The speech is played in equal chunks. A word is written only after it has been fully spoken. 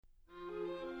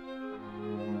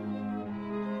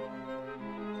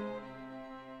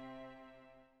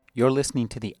You're listening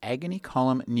to the Agony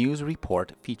Column News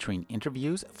Report featuring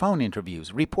interviews, phone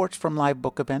interviews, reports from live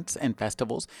book events and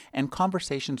festivals, and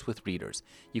conversations with readers.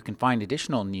 You can find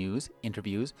additional news,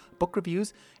 interviews, book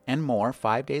reviews, and more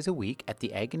 5 days a week at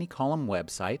the Agony Column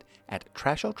website at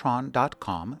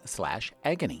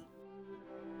trashotron.com/agony.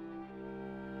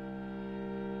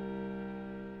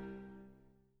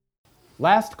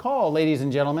 Last call, ladies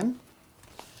and gentlemen.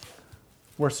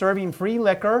 We're serving free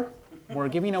liquor. We're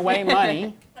giving away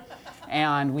money.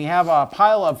 And we have a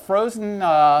pile of frozen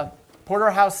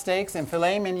porterhouse steaks and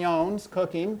filet mignons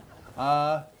cooking.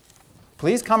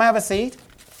 Please come have a seat.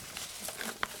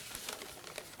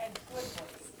 And good books.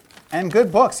 And good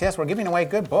books. Yes, we're giving away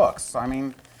good books. I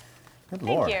mean, good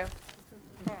Thank Lord. you.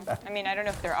 I mean, I don't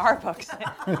know if there are books.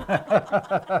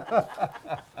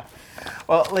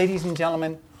 Well, ladies and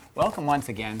gentlemen, welcome once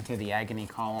again to the Agony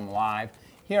Column Live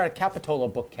here at Capitola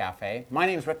Book Cafe. My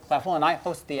name is Rick Kleffel, and I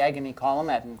host the Agony Column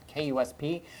at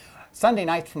KUSP Sunday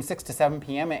nights from 6 to 7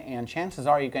 p.m., and chances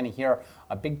are you're going to hear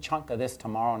a big chunk of this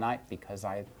tomorrow night because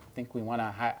I think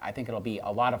I think it'll be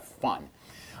a lot of fun.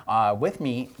 With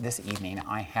me this evening,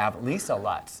 I have Lisa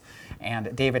Lutz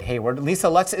and David Hayward. Lisa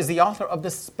Lutz is the author of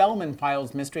the Spellman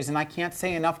Files mysteries, and I can't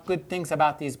say enough good things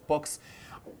about these books.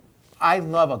 I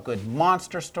love a good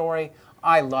monster story.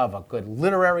 I love a good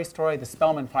literary story. The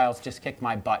Spellman Files just kicked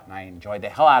my butt, and I enjoyed the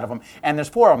hell out of them. And there's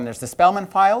 4 of them. There's the Spellman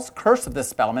Files, Curse of the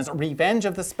Spellmans, Revenge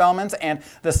of the Spellmans, and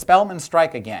The Spellmans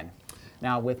Strike Again.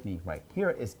 Now with me right here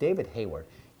is David Hayward.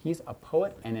 He's a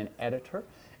poet and an editor,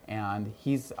 and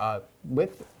he's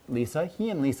with Lisa. He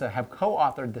and Lisa have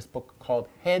co-authored this book called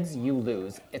Heads You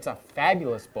Lose. It's a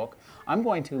fabulous book. I'm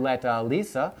going to let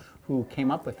Lisa, who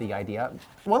came up with the idea,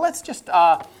 well, let's just...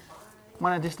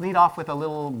 want to just lead off with a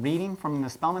little reading from the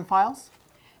Spellman Files?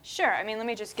 Sure. I mean, let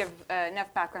me just give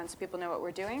enough background so people know what we're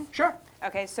doing. Sure.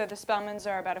 Okay, so the Spellmans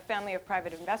are about a family of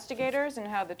private investigators and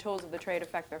how the tools of the trade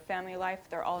affect their family life.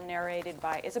 They're all narrated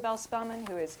by Isabel Spellman,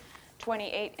 who is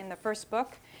 28 in the first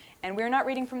book. And we're not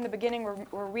reading from the beginning.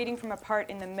 We're reading from a part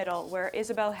in the middle where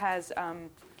Isabel has...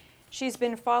 she's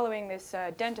been following this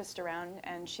dentist around,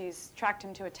 and she's tracked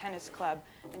him to a tennis club,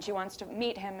 and she wants to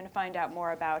meet him and find out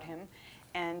more about him.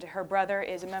 And her brother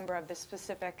is a member of this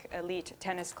specific elite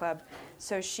tennis club,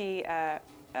 so she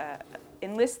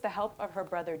enlists the help of her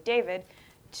brother David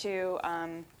to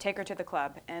take her to the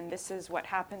club. And this is what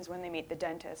happens when they meet the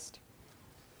dentist.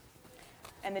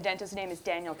 And the dentist's name is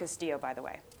Daniel Castillo, by the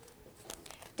way.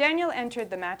 Daniel entered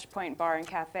the Match Point Bar and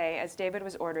Cafe as David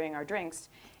was ordering our drinks.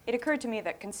 It occurred to me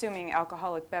that consuming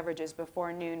alcoholic beverages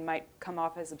before noon might come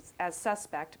off as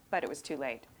suspect, but it was too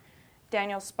late.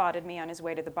 Daniel spotted me on his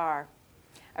way to the bar.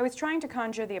 I was trying to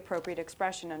conjure the appropriate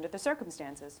expression under the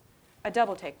circumstances. A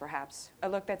double take, perhaps. A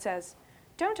look that says,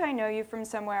 "Don't I know you from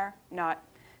somewhere?" Not,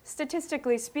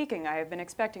 "Statistically speaking, I have been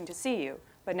expecting to see you,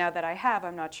 but now that I have,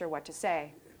 I'm not sure what to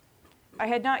say." I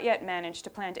had not yet managed to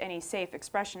plant any safe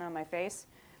expression on my face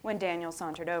when Daniel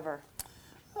sauntered over.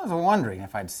 I was wondering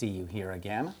if I'd see you here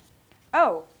again.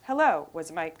 "Oh, hello,"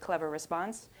 was my clever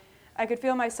response. I could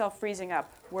feel myself freezing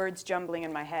up, words jumbling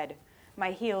in my head,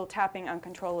 my heel tapping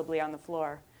uncontrollably on the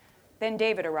floor. Then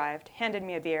David arrived, handed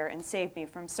me a beer, and saved me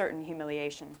from certain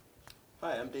humiliation.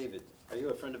 Hi, I'm David. Are you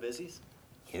a friend of Izzy's?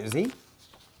 Izzy?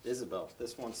 Isabel.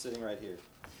 This one's sitting right here.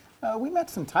 We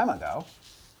met some time ago.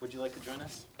 Would you like to join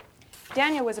us?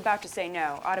 Daniel was about to say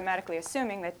no, automatically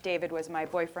assuming that David was my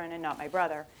boyfriend and not my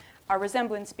brother, our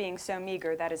resemblance being so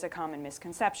meager that is a common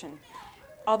misconception.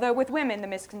 Although with women, the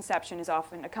misconception is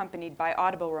often accompanied by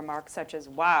audible remarks such as,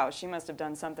 "Wow, she must have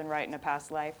done something right in a past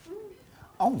life."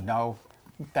 Oh, no.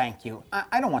 Thank you.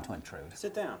 I don't want to intrude.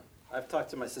 Sit down. I've talked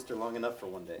to my sister long enough for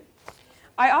one day.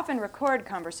 I often record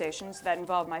conversations that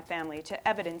involve my family to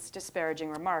evidence disparaging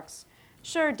remarks.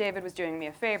 Sure, David was doing me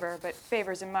a favor, but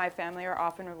favors in my family are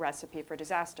often a recipe for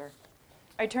disaster.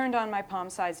 I turned on my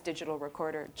palm-sized digital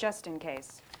recorder just in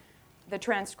case. The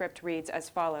transcript reads as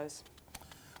follows.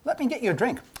 Let me get you a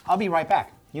drink. I'll be right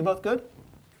back. You both good?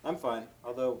 I'm fine,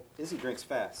 although Izzy drinks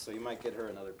fast, so you might get her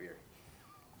another beer.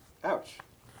 Ouch.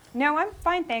 No, I'm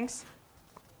fine, thanks.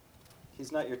 He's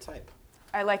not your type.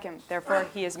 I like him, therefore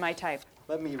he is my type.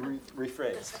 Let me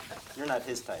rephrase. You're not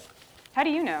his type. How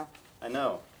do you know? I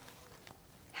know.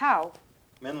 How?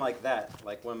 Men like that,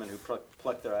 like women who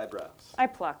pluck their eyebrows. I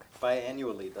pluck.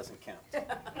 Biannually doesn't count.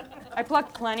 I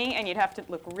pluck plenty, and you'd have to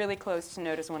look really close to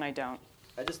notice when I don't.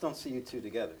 I just don't see you two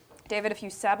together. David, if you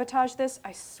sabotage this,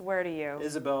 I swear to you.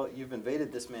 Isabel, you've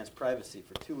invaded this man's privacy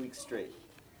for 2 weeks straight.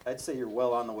 I'd say you're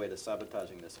well on the way to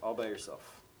sabotaging this, all by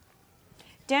yourself.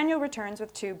 Daniel returns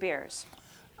with 2 beers.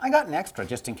 I got an extra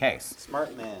just in case.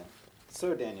 Smart man.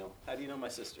 So, Daniel, how do you know my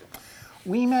sister?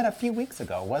 We met a few weeks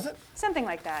ago, was it? Something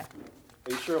like that.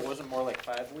 Are you sure it wasn't more like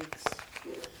 5 weeks?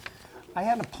 I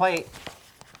had to play.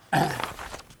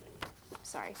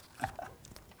 Sorry.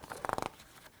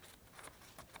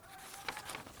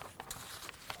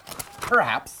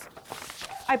 Perhaps.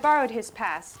 I borrowed his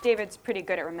pass. David's pretty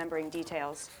good at remembering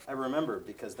details. I remember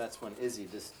because that's when Izzy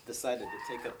decided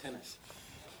to take up tennis.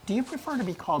 Do you prefer to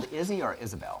be called Izzy or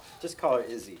Isabel? Just call her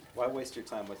Izzy. Why waste your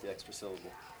time with the extra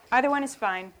syllable? Either one is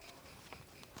fine.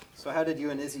 So how did you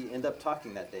and Izzy end up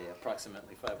talking that day,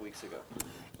 approximately 5 weeks ago?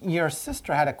 Your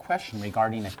sister had a question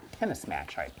regarding a tennis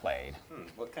match I played.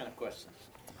 What kind of question?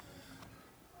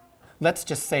 Let's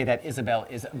just say that Isabel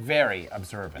is very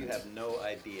observant. You have no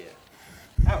idea.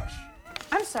 Ouch.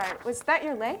 I'm sorry, was that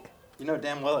your leg? You know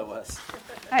damn well it was.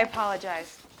 I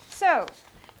apologize. So,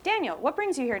 Daniel, what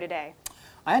brings you here today?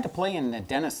 I had to play in the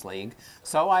dentist league,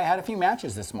 so I had a few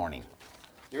matches this morning.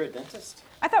 You're a dentist?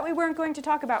 I thought we weren't going to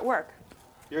talk about work.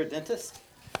 You're a dentist?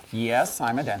 Yes,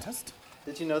 I'm a dentist.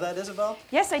 Did you know that, Isabel?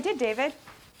 Yes, I did, David.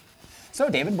 So,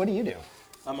 David, what do you do?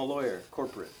 I'm a lawyer,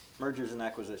 corporate, mergers and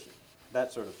acquisition,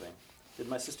 that sort of thing. Did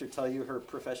my sister tell you her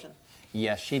profession?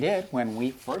 Yes, she did when we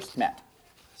first met.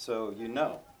 So you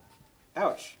know.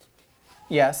 Ouch.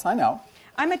 Yes, I know.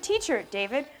 I'm a teacher,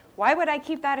 David. Why would I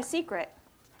keep that a secret?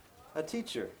 A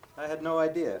teacher. I had no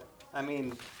idea. I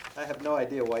mean, I have no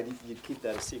idea why you'd keep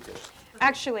that a secret.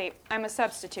 Actually, I'm a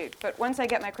substitute, but once I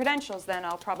get my credentials, then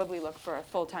I'll probably look for a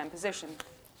full-time position.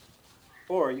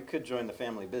 Or you could join the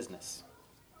family business.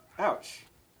 Ouch.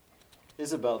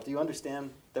 Isabel, do you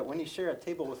understand that when you share a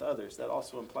table with others, that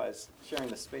also implies sharing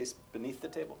the space beneath the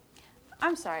table?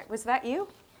 I'm sorry, was that you?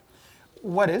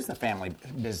 What is the family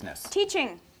business?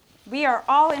 Teaching. We are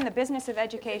all in the business of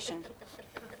education.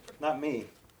 Not me.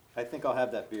 I think I'll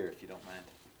have that beer if you don't mind.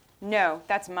 No,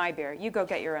 that's my beer. You go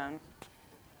get your own.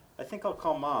 I think I'll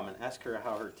call Mom and ask her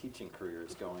how her teaching career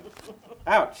is going.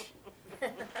 Ouch!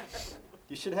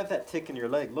 You should have that tick in your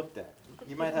leg looked at.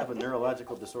 You might have a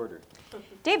neurological disorder.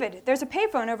 David, there's a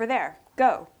payphone over there.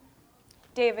 Go.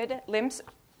 David limps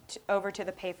over to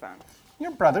the payphone.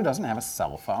 Your brother doesn't have a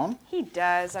cell phone. He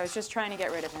does. I was just trying to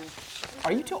get rid of him.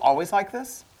 Are you two always like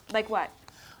this? Like what?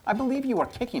 I believe you were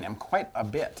kicking him quite a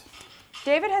bit.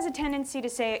 David has a tendency to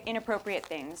say inappropriate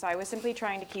things. I was simply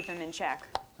trying to keep him in check.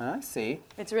 I see.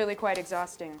 It's really quite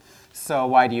exhausting. So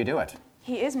why do you do it?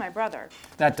 He is my brother.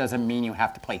 That doesn't mean you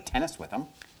have to play tennis with him.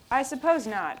 I suppose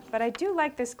not, but I do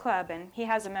like this club, and he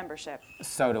has a membership.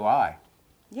 So do I.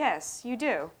 Yes, you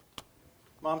do.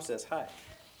 Mom says hi.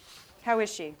 How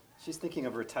is she? She's thinking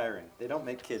of retiring. They don't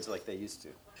make kids like they used to.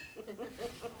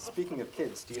 Speaking of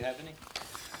kids, do you have any?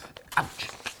 Ouch.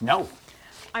 No.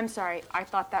 I'm sorry, I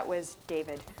thought that was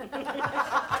David.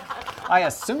 I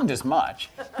assumed as much.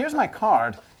 Here's my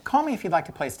card. Call me if you'd like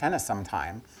to play tennis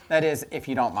sometime. That is, if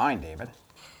you don't mind, David.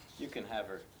 You can have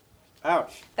her.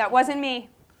 Ouch. That wasn't me.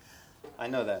 I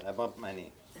know that. I bumped my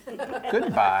knee.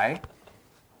 Goodbye.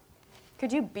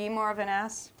 Could you be more of an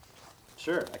ass?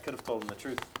 Sure, I could have told him the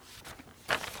truth.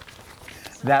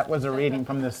 That was a reading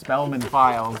from the Spellman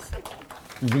Files,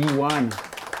 V1.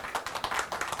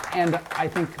 And I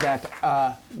think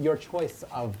that your choice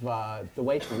of the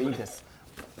way to read this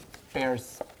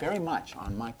bears very much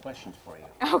on my questions for you.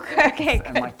 Okay,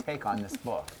 And good. my take on this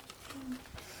book.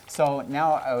 So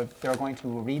now they're going to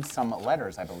read some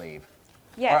letters, I believe.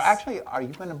 Yes. Or actually, are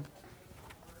you going to...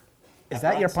 Is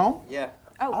that your poem? Yeah.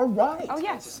 Oh. All right. Oh, I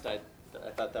yes.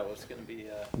 thought that was going to be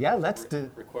Yeah, let's do.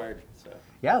 required. So,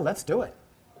 Yeah, let's do it.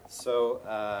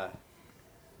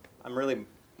 I'm really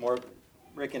more.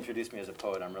 Rick introduced me as a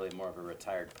poet. I'm really more of a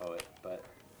retired poet, but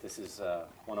this is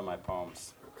one of my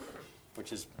poems,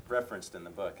 which is referenced in the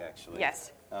book, actually.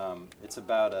 Yes. It's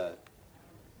about the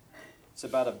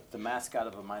mascot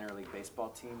of a minor league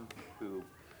baseball team who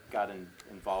got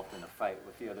involved in a fight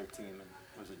with the other team and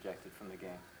was ejected from the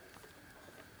game.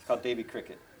 It's called Davy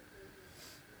Cricket.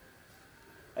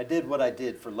 I did what I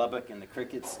did for Lubbock and the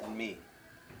Crickets and me.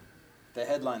 The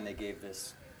headline they gave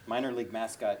this, minor league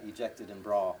mascot ejected in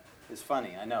brawl, is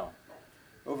funny, I know.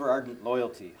 Overardent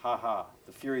loyalty, ha ha,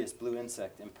 the furious blue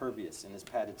insect impervious in his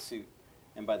padded suit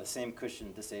and by the same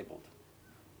cushion disabled.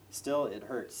 Still, it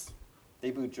hurts.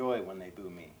 They boo joy when they boo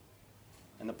me.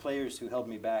 And the players who held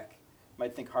me back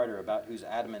might think harder about whose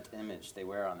adamant image they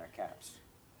wear on their caps.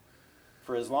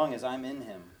 For as long as I'm in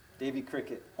him, Davy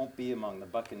Cricket won't be among the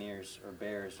Buccaneers or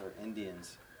Bears or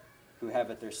Indians who have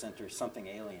at their center something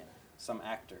alien, some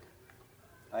actor.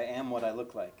 I am what I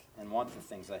look like and want the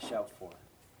things I shout for.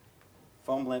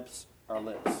 Foam lips are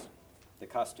lips. The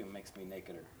costume makes me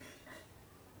nakeder.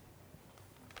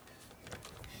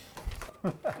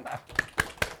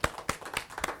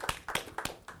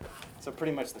 So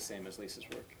pretty much the same as Lisa's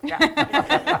work.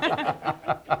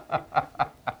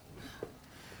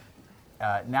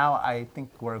 Now I think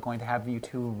we're going to have you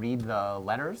two read the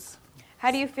letters.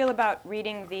 How do you feel about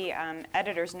reading the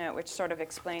editor's note, which sort of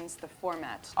explains the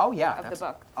format Oh, yeah. of the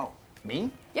book? Oh,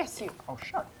 me? Yes, you. Oh,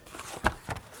 sure.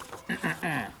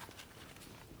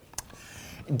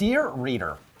 Dear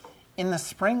reader, in the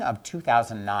spring of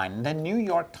 2009, the New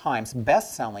York Times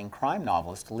best-selling crime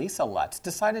novelist Lisa Lutz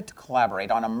decided to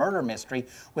collaborate on a murder mystery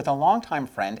with a longtime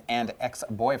friend and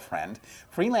ex-boyfriend,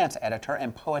 freelance editor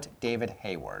and poet David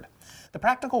Hayward. The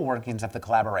practical workings of the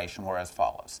collaboration were as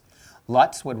follows.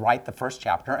 Lutz would write the first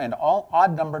chapter and all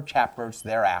odd-numbered chapters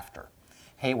thereafter.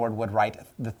 Hayward would write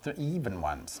the even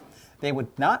ones. They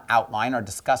would not outline or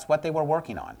discuss what they were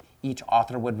working on. Each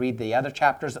author would read the other's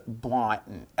chapter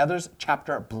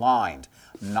blind.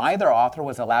 Neither author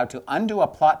was allowed to undo a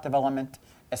plot development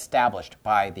established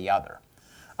by the other.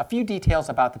 A few details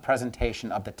about the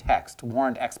presentation of the text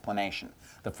warrant explanation.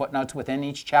 The footnotes within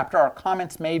each chapter are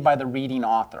comments made by the reading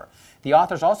author. The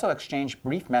authors also exchanged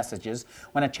brief messages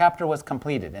when a chapter was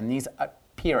completed, and these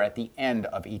appear at the end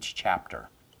of each chapter.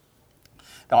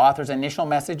 The authors' initial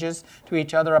messages to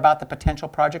each other about the potential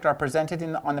project are presented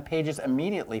on the pages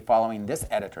immediately following this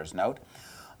editor's note.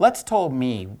 Lutz told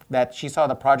me that she saw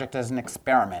the project as an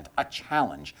experiment, a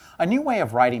challenge, a new way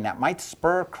of writing that might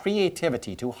spur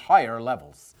creativity to higher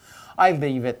levels. I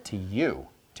leave it to you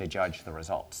to judge the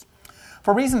results.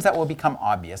 For reasons that will become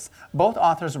obvious, both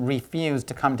authors refused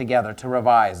to come together to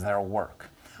revise their work.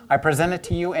 I present it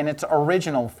to you in its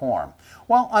original form.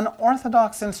 While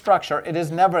unorthodox in structure, it is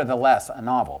nevertheless a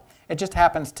novel. It just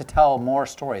happens to tell more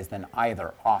stories than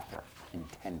either author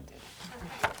intended.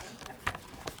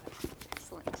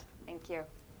 Excellent. Thank you.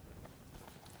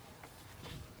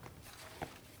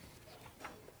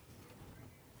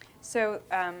 So,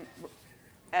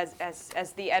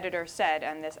 as the editor said,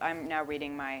 and this, I'm now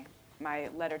reading my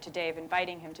letter to Dave,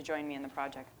 inviting him to join me in the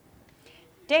project.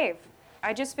 Dave,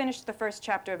 I just finished the first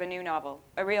chapter of a new novel,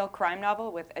 a real crime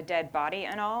novel with a dead body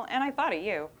and all, and I thought of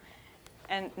you.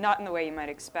 And not in the way you might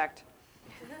expect.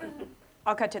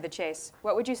 I'll cut to the chase.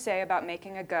 What would you say about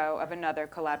making a go of another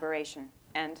collaboration?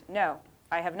 And no,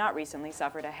 I have not recently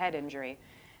suffered a head injury.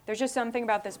 There's just something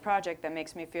about this project that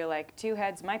makes me feel like two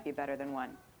heads might be better than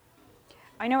one.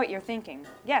 I know what you're thinking.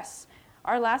 Yes,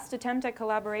 our last attempt at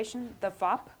collaboration, The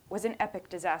Fop, was an epic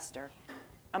disaster.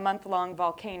 A month-long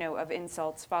volcano of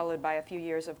insults followed by a few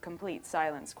years of complete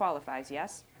silence qualifies,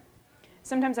 yes?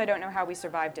 Sometimes I don't know how we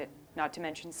survived it, not to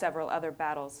mention several other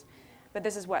battles. But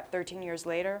this is what, 13 years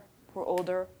later? We're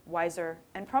older, wiser,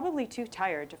 and probably too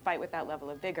tired to fight with that level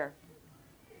of vigor.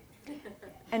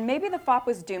 And maybe The Fop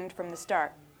was doomed from the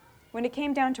start. When it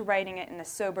came down to writing it in the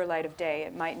sober light of day,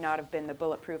 it might not have been the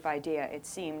bulletproof idea it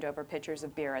seemed over pitchers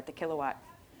of beer at the Kilowatt.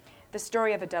 The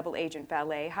story of a double-agent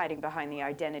valet hiding behind the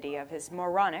identity of his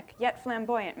moronic, yet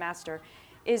flamboyant master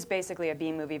is basically a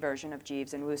B-movie version of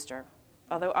Jeeves and Wooster.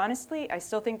 Although honestly, I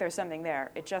still think there's something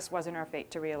there. It just wasn't our fate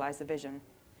to realize the vision.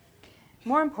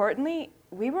 More importantly,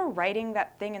 we were writing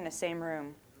that thing in the same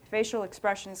room. Facial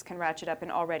expressions can ratchet up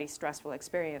an already stressful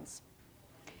experience.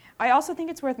 I also think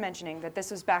it's worth mentioning that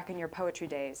this was back in your poetry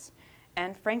days.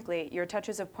 And frankly, your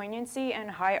touches of poignancy and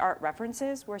high art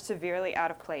references were severely out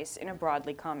of place in a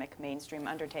broadly comic mainstream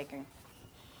undertaking.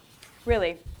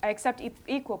 Really, I accept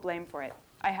equal blame for it.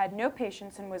 I had no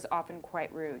patience and was often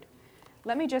quite rude.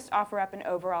 Let me just offer up an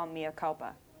overall mea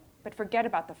culpa. But forget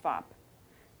about The Fop.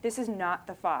 This is not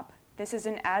The Fop. This is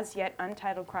an as-yet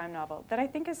untitled crime novel that I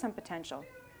think has some potential.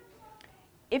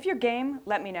 If you're game,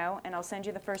 let me know, and I'll send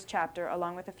you the first chapter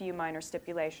along with a few minor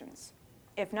stipulations.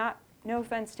 If not, no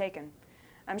offense taken.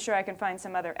 I'm sure I can find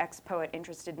some other ex-poet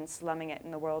interested in slumming it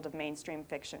in the world of mainstream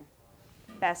fiction.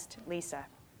 Best, Lisa.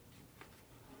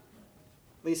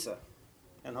 Lisa,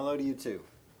 and hello to you too.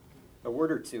 A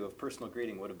word or two of personal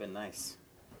greeting would have been nice.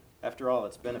 After all,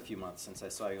 it's been a few months since I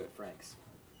saw you at Frank's.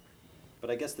 But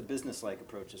I guess the business-like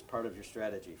approach is part of your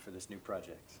strategy for this new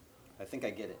project. I think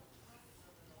I get it.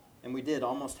 And we did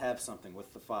almost have something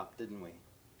with The Fop, didn't we?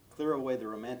 Clear away the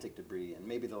romantic debris and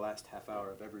maybe the last half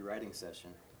hour of every writing session.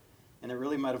 And it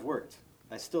really might have worked.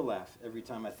 I still laugh every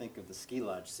time I think of the ski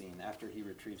lodge scene after he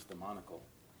retrieves the monocle.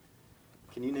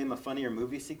 Can you name a funnier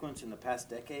movie sequence in the past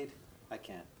decade? I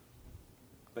can't.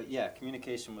 But yeah,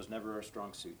 communication was never our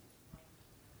strong suit.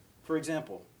 For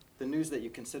example, the news that you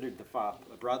considered The Fop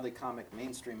a broadly comic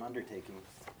mainstream undertaking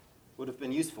would have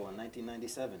been useful in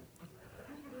 1997.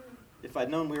 If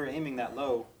I'd known we were aiming that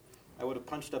low, I would have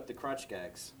punched up the crotch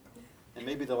gags, and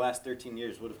maybe the last 13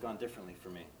 years would have gone differently for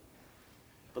me.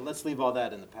 But let's leave all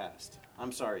that in the past.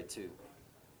 I'm sorry, too.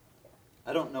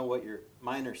 I don't know what your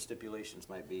minor stipulations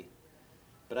might be,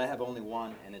 but I have only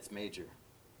one, and it's major.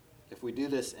 If we do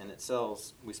this and it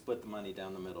sells, we split the money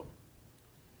down the middle.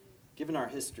 Given our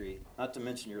history, not to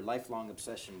mention your lifelong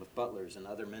obsession with butlers and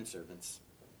other menservants,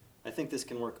 I think this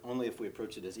can work only if we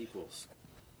approach it as equals.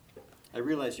 I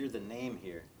realize you're the name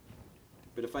here,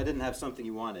 but if I didn't have something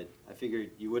you wanted, I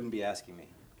figured you wouldn't be asking me.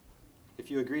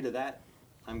 If you agree to that,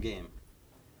 I'm game,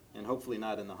 and hopefully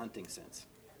not in the hunting sense.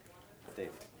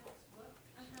 Dave.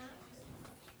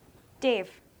 Dave,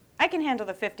 I can handle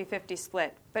the 50-50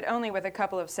 split, but only with a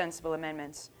couple of sensible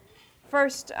amendments.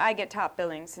 First, I get top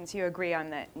billing since you agree on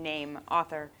the name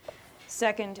author.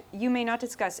 Second, you may not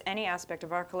discuss any aspect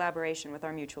of our collaboration with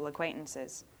our mutual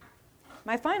acquaintances.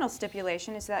 My final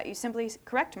stipulation is that you simply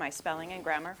correct my spelling and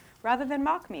grammar rather than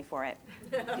mock me for it.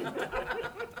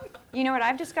 You know what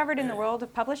I've discovered in the world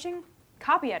of publishing?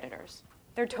 Copy editors.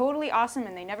 They're totally awesome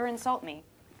and they never insult me.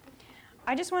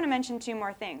 I just want to mention 2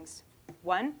 more things.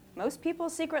 1, most people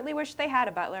secretly wish they had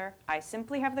a butler. I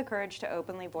simply have the courage to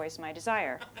openly voice my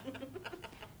desire.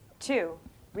 2,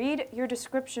 read your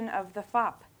description of the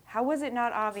fop. How was it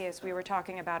not obvious we were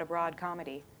talking about a broad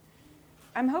comedy?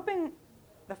 I'm hoping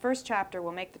the first chapter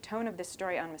will make the tone of this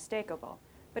story unmistakable.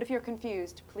 But if you're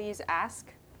confused, please ask.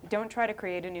 Don't try to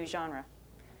create a new genre.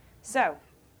 So,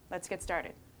 let's get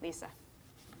started. Lisa.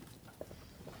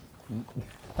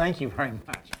 Thank you very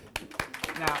much.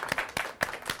 Now,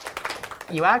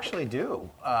 you actually do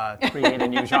create a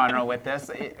new genre with this.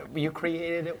 You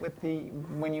created it with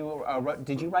when you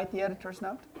did you write the editor's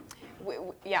note?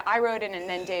 Yeah, I wrote it and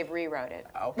then Dave rewrote it.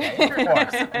 Okay, of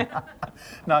course.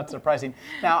 Not surprising.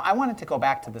 Now, I wanted to go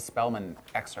back to the Spellman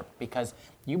excerpt because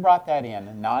you brought that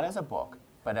in not as a book,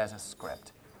 but as a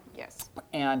script. Yes.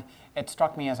 And it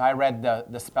struck me as I read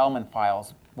the Spellman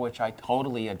files, which I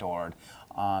totally adored,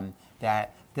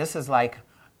 that this is like,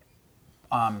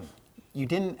 you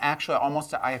didn't actually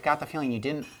I got the feeling you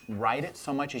didn't write it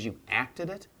so much as you acted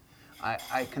it.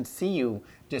 I can see you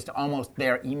just almost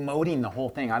there emoting the whole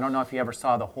thing. I don't know if you ever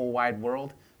saw The Whole Wide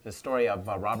World, the story of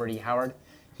Robert E. Howard.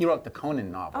 He wrote the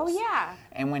Conan novels. Oh, yeah.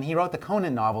 And when he wrote the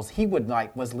Conan novels, he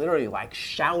was literally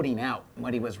shouting out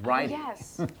what he was writing. Oh,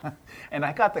 yes. And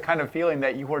I got the kind of feeling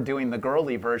that you were doing the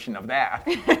girly version of that.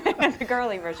 The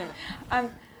girly version.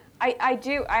 I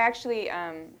do. I actually,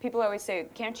 people always say,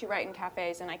 can't you write in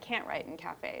cafes? And I can't write in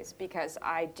cafes because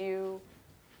I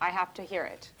have to hear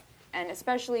it. And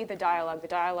especially the dialogue. The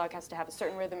dialogue has to have a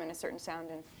certain rhythm and a certain sound.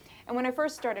 And when I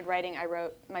first started writing, I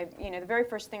wrote the very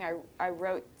first thing I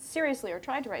wrote seriously or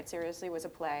tried to write seriously was a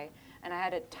play. And I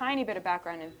had a tiny bit of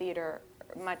background in theater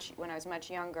when I was much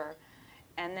younger.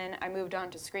 And then I moved on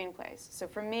to screenplays. So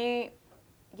for me,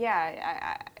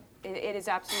 yeah, it is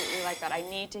absolutely like that. I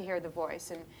need to hear the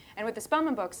voice. And with the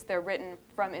Spellman books, they're written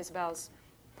from Isabel's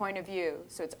point of view.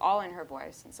 So it's all in her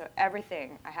voice. And so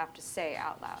everything I have to say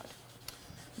out loud.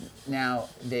 Now,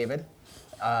 David,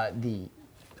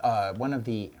 one of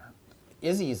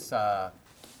Izzy's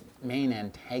main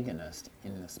antagonist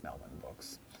in the Spellman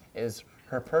books is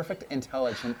her perfect,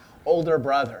 intelligent older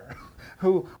brother,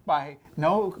 who, by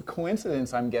no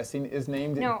coincidence, I'm guessing, is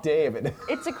named David.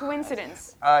 It's a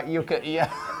coincidence. You could,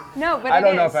 yeah. No, but I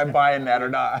don't know if I'm buying that or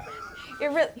not.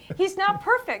 He's not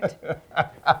perfect.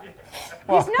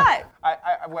 He's not.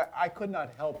 I could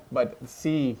not help but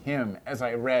see him as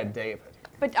I read David.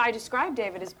 But I described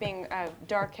David as being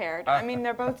dark-haired. I mean,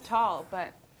 they're both tall,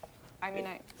 but I mean,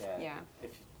 yeah.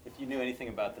 If you knew anything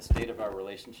about the state of our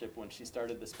relationship when she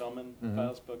started the Spellman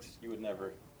Files books, you would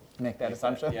never make that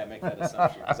assumption. Make that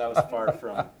assumption because I was far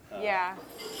from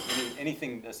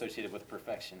anything associated with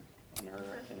perfection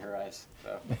in her eyes.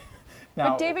 So. Now,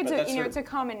 but David's it's a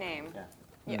common name. Yeah.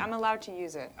 Yeah, I'm allowed to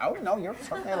use it. Oh no, you're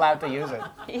certainly allowed to use it.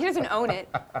 He doesn't own it.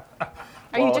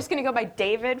 Are you just going to go by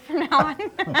David from now on?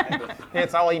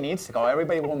 It's all he needs to go.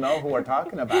 Everybody will know who we're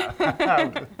talking about.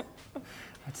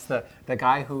 That's the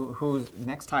guy who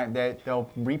next time they'll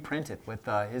reprint it with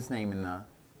his name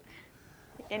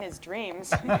in his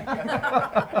dreams. In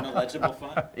a legible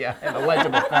font? Yeah, in a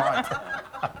legible font.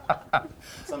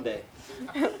 Someday.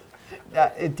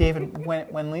 David,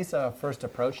 when Lisa first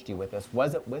approached you with this,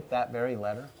 was it with that very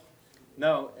letter?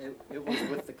 No, it was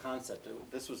with the concept.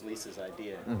 This was Lisa's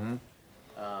idea. Mm-hmm.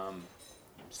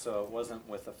 So it wasn't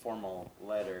with a formal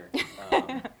letter.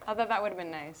 Although that would have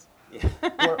been nice. Yeah.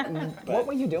 What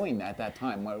were you doing at that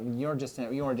time? You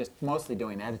were just mostly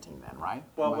doing editing then, right?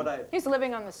 Well, He's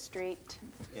living on the street.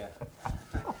 Yeah.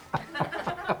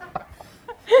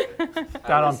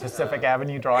 Down on Pacific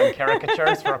Avenue drawing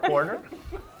caricatures for a quarter?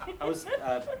 I was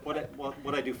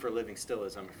what I do for a living still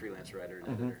is I'm a freelance writer and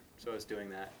editor. So I was doing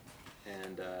that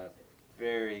and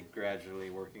very gradually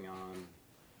working on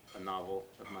a novel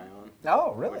of my own.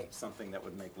 Oh, really? Something that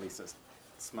would make Lisa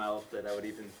smile that I would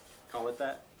even call it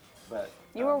that. But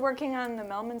You were working on the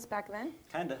Melmans back then?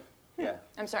 kinda, yeah.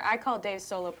 I'm sorry, I call Dave's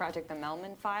solo project the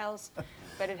Melman Files,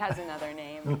 but it has another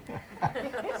name.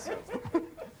 So,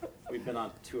 we've been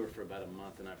on tour for about a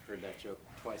month, and I've heard that joke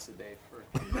twice a day for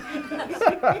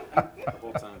the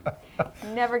whole time.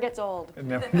 Never gets old. It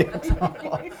never gets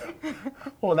old.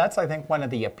 Well, that's, I think, one of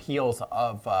the appeals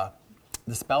of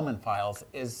the Spellman Files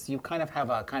is you kind of have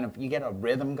you get a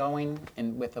rhythm going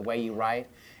with the way you write,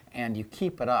 and you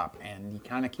keep it up, and you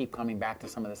kind of keep coming back to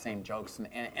some of the same jokes,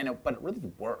 but it really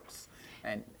works.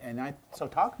 So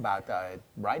talk about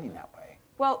writing that way.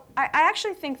 Well, I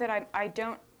actually think that I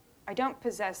don't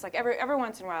possess, like every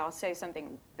once in a while I'll say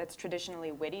something that's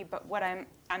traditionally witty, but what I'm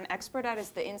expert at is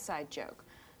the inside joke.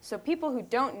 So people who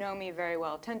don't know me very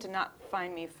well tend to not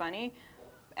find me funny,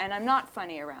 and I'm not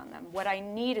funny around them. What I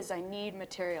need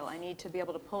material. I need to be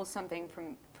able to pull something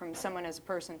from someone as a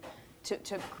person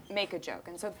to make a joke.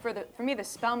 And so for me, the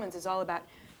Spellmans is all about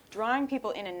drawing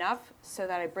people in enough so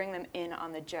that I bring them in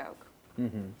on the joke.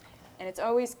 Mm-hmm. And it's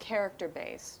always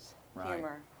character-based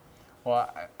humor.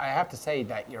 Well, I have to say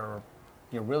that you're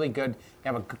really good.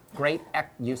 You have a great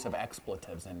use of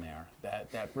expletives in there.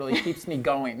 That really keeps me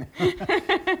going.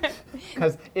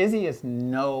 Because Izzy is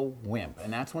no wimp,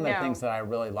 and that's one of the things that I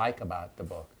really like about the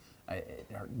book,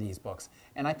 these books.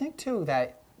 And I think too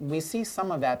that we see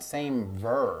some of that same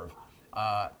verve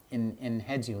in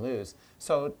Heads You Lose.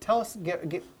 So tell us,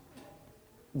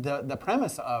 the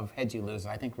premise of Heads You Lose is,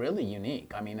 I think, really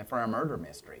unique. I mean, for a murder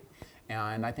mystery.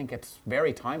 And I think it's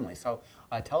very timely. So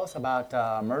tell us about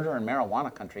Murder in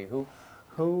Marijuana Country.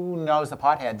 Who knows the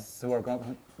potheads who are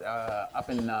going up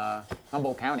in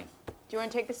Humboldt County? Do you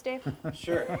want to take this, Dave?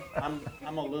 Sure.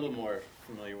 I'm a little more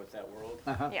familiar with that world.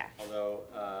 Yeah. Although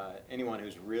anyone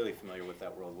who's really familiar with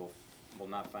that world will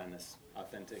not find this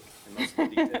authentic in most of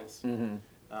the details.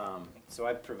 So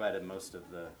I've provided most of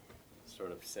the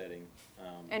sort of setting.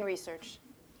 And research.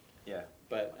 Yeah,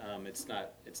 but it's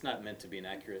not meant to be an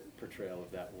accurate portrayal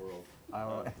of that world,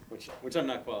 which I'm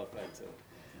not qualified to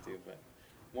do. But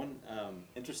one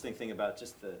interesting thing about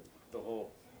just the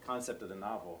whole concept of the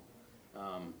novel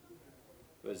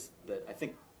was that I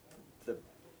think the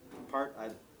part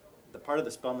of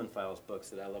the Spellman Files books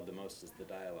that I love the most is the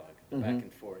dialogue, the back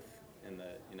and forth, and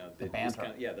the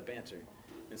banter. The banter.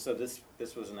 And so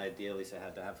this was an idea Lisa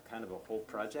had to have kind of a whole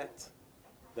project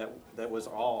that was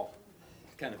all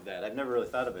kind of that. I've never really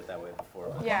thought of it that way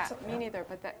before. Yeah, me neither,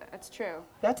 but that's true.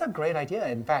 That's a great idea.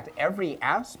 In fact, every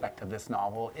aspect of this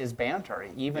novel is banter.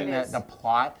 Even the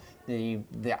plot, the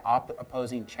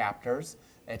opposing chapters.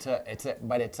 It's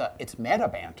meta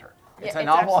banter. It's a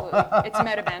novel. Absolutely. It's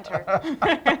meta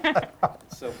banter.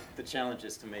 So the challenge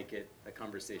is to make it a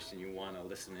conversation you want to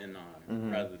listen in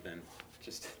on, rather than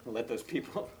just let those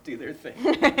people do their thing.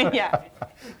 Yeah.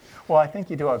 Well, I think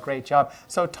you do a great job.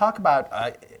 So talk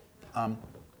about.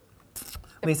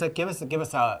 Lisa, give us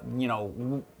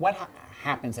what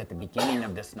happens at the beginning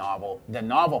of this novel, the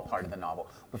novel part of the novel.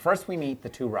 But first we meet the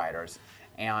two writers,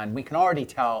 and we can already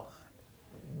tell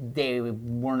they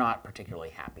were not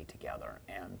particularly happy together,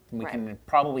 and we can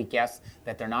probably guess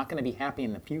that they're not going to be happy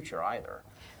in the future either.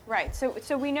 Right.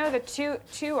 So we know that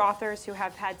two authors who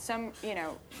have had some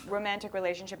romantic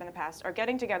relationship in the past are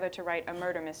getting together to write a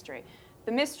murder mystery.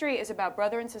 The mystery is about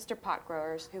brother and sister pot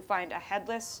growers who find a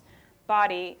headless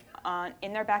body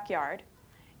in their backyard,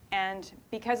 and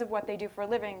because of what they do for a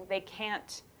living, they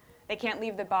can't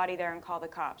leave the body there and call the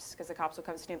cops, because the cops will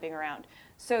come snooping around.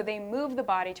 So they move the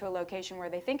body to a location where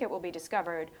they think it will be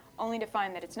discovered, only to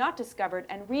find that it's not discovered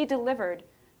and re-delivered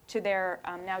to their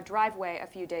now driveway a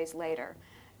few days later.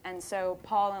 And so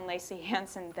Paul and Lacey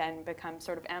Hansen then become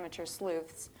sort of amateur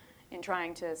sleuths in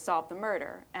trying to solve the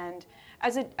murder. And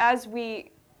as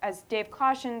Dave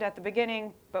cautioned at the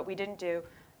beginning, but we didn't do,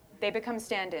 they become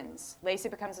stand-ins. Lacey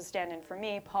becomes a stand-in for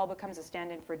me. Paul becomes a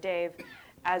stand-in for Dave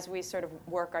as we sort of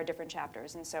work our different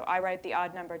chapters. And so I write the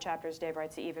odd number chapters, Dave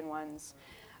writes the even ones.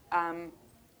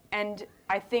 And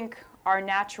I think our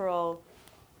natural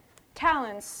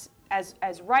talents as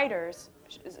writers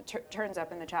turns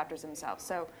up in the chapters themselves.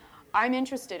 So I'm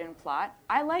interested in plot.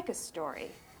 I like a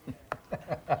story.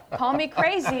 Call me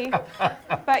crazy,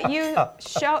 but you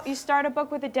start a book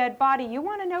with a dead body. You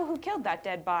want to know who killed that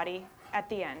dead body at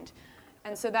the end.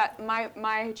 And so that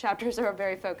my chapters are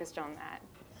very focused on that.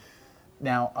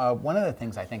 Now, one of the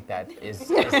things I think that is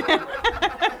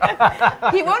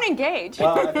he won't engage.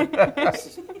 Well,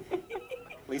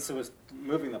 Lisa was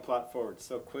moving the plot forward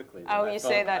so quickly. Oh, you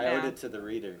say that I now. owed it to the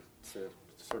reader to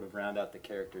sort of round out the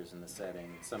characters and the setting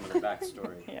and some of the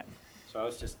backstory. Yeah. So I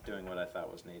was just doing what I thought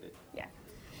was needed. Yeah.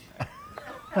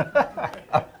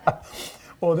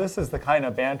 Well, this is the kind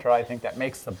of banter I think that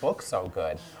makes the book so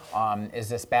good, is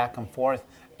this back and forth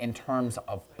in terms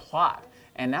of plot.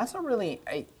 And that's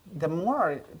the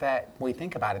more that we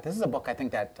think about it, this is a book I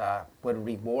think that would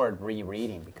reward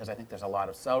rereading, because I think there's a lot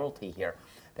of subtlety here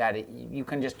that you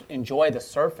can just enjoy the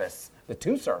surface, the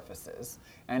two surfaces,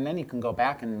 and then you can go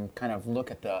back and kind of look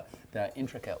at the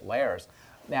intricate layers.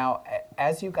 Now,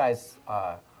 as you guys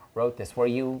wrote this,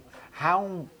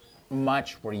 how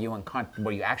much were you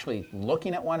were you actually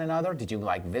looking at one another? Did you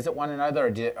visit one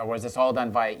another, or was this all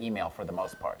done via email for the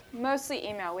most part? Mostly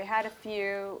email. We had a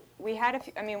few.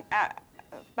 I mean,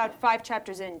 about 5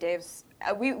 chapters in, Dave's.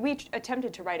 We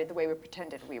attempted to write it the way we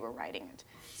pretended we were writing it.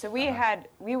 So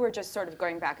we were just sort of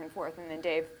going back and forth, and then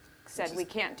Dave said we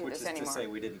can't do this anymore. Which is to say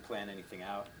we didn't plan anything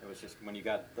out. It was just when you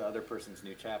got the other person's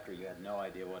new chapter, you had no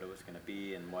idea what it was going to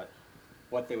be and what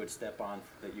they would step on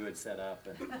that you had set up.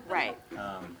 And, right.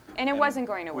 And it wasn't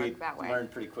going to work that way. We learned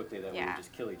pretty quickly that we would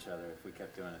just kill each other if we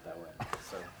kept doing it that way.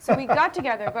 So we got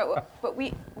together, but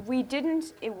we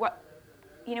didn't.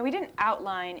 We didn't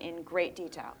outline in great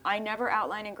detail. I never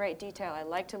outline in great detail. I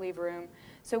like to leave room.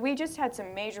 So we just had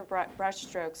some major brush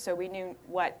strokes, so we knew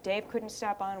what Dave couldn't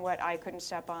step on, what I couldn't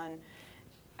step on,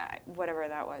 whatever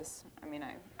that was. I mean,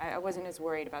 I wasn't as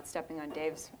worried about stepping on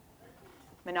Dave's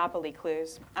Monopoly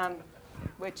clues,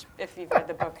 which, if you've read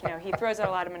the book, he throws out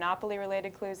a lot of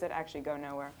Monopoly-related clues that actually go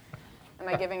nowhere. Am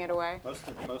I giving it away?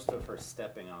 Most of her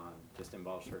stepping on just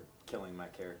involves her killing my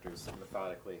characters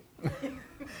methodically.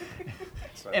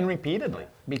 And repeatedly,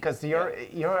 because we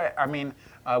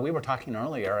were talking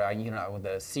earlier,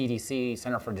 the CDC,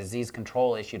 Center for Disease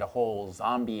Control, issued a whole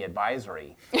zombie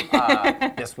advisory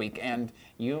this week, and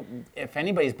if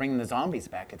anybody's bringing the zombies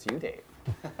back, it's you, Dave.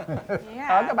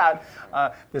 Yeah. Talk about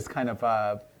this kind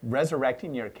of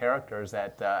resurrecting your characters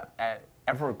at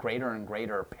ever greater and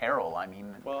greater peril. I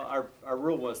mean, well, our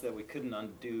rule was that we couldn't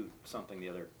undo something the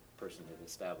other person had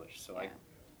established. So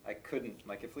I couldn't,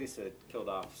 if Lisa had killed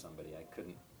off somebody, I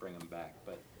couldn't bring them back.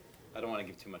 But I don't want to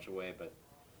give too much away, but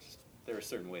there are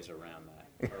certain ways around that.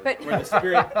 Where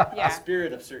the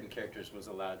spirit of certain characters was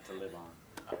allowed to live on.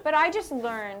 But I just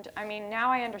learned,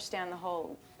 now I understand the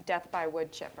whole death by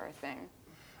wood chipper thing.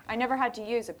 I never had to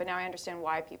use it, but now I understand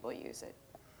why people use it.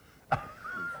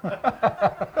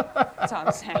 That's all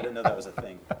I'm saying. I didn't know that was a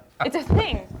thing. It's a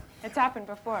thing. It's happened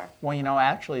before. Well,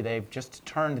 actually, they've just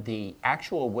turned the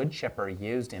actual wood chipper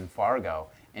used in Fargo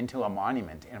into a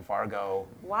monument in Fargo.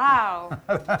 Wow.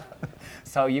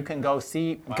 So you can go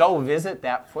visit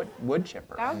that wood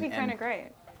chipper. That would be kind of great.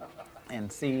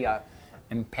 And see,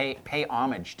 and pay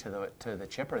homage to the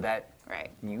chipper that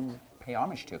you pay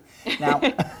homage to. Now,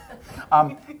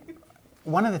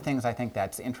 one of the things I think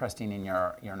that's interesting in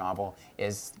your novel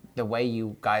is the way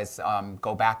you guys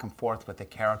go back and forth with the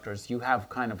characters. You have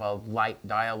kind of a light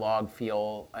dialogue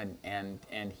feel,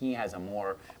 and he has a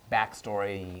more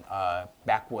backstory,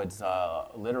 backwoods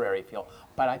literary feel.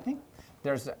 But I think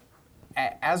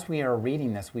as we are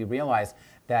reading this, we realize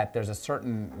that there's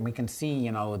we can see,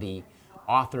 the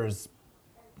author's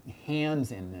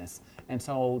hands in this. And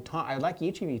so I'd like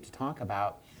each of you to talk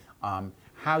about how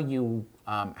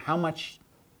much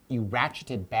you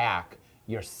ratcheted back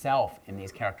yourself in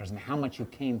these characters and how much you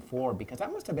came forward, because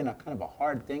that must have been a kind of a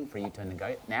hard thing for you to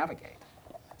navigate.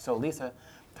 So Lisa,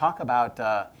 talk about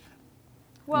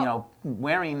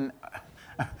wearing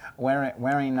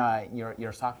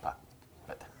your sock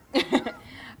puppet.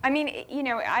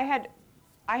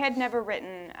 I had never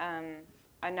written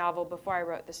a novel before I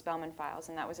wrote the Spellman Files,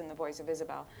 and that was in the voice of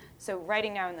Isabel. So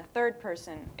writing now in the third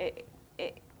person,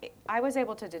 I was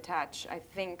able to detach, I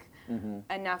think,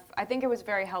 enough. I think it was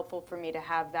very helpful for me to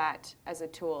have that as a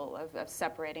tool of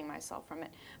separating myself from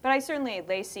it. But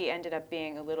Lacey ended up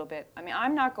being a little bit,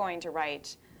 I'm not going to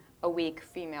write a weak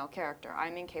female character.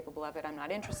 I'm incapable of it. I'm not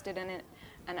interested in it.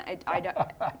 And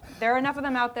there are enough of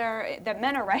them out there that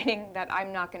men are writing that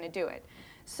I'm not going to do it.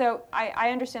 So I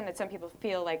understand that some people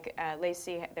feel like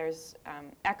Lacey, there's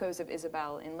echoes of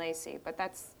Isabel in Lacey, but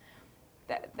that's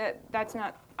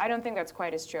not, I don't think that's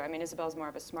quite as true. Isabel's more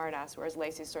of a smartass, whereas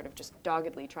Lacey's sort of just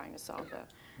doggedly trying to solve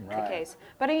the case.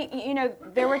 But,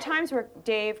 there were times where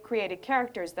Dave created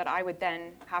characters that I would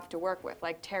then have to work with,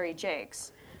 like Terry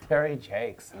Jakes. Terry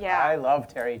Jakes. Yeah. I love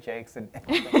Terry Jakes. And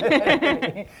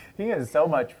he is so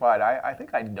much fun. I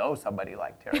think I know somebody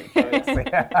like Terry Jakes.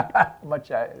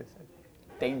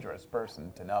 Dangerous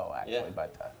person to know, actually,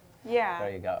 but there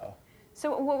you go.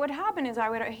 So what would happen is I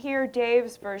would hear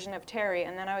Dave's version of Terry,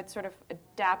 and then I would sort of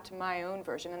adapt my own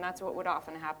version, and that's what would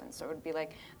often happen. So it would be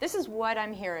like, this is what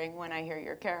I'm hearing when I hear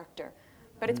your character.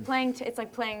 But it's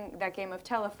like playing that game of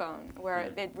telephone,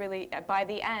 where it really, by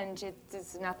the end,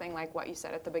 it's nothing like what you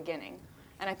said at the beginning.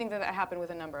 And I think that happened with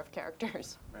a number of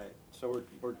characters. Right. So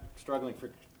we're struggling for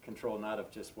control not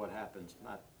of just what happens,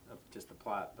 not of just the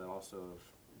plot, but also of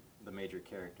the major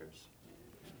characters.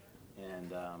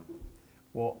 And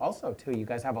Well, also, too, you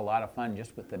guys have a lot of fun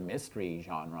just with the mystery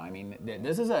genre. I mean,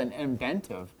 this is an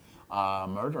inventive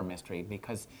murder mystery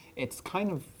because it's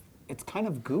kind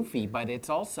of goofy, but it's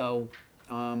also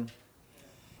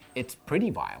it's pretty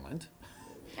violent.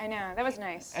 I know, that was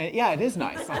nice. Yeah, it is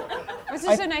nice. It was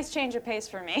just a nice change of pace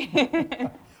for me.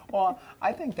 Well,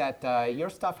 I think that your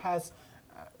stuff has,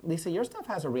 Lisa, your stuff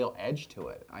has a real edge to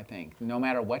it. I think, no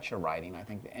matter what you're writing, I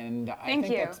think, and I Thank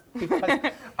think you. it's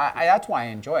because that's why I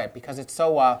enjoy it because it's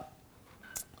so.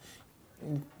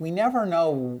 We never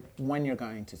know when you're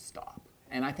going to stop,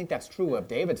 and I think that's true of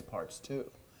David's parts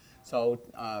too. So,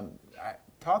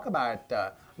 talk about.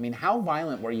 I mean, how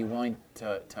violent were you willing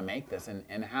to make this,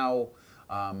 and how,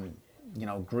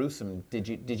 gruesome did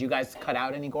you guys cut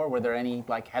out any gore? Were there any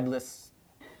like headless,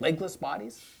 legless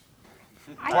bodies?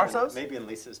 Torsos? maybe in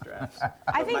Lisa's drafts.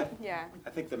 I But think, yeah.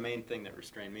 I think the main thing that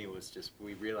restrained me was just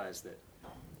we realized that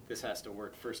this has to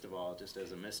work, first of all, just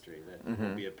as a mystery, that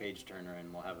will be a page turner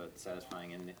and we'll have a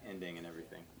satisfying ending and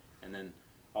everything. And then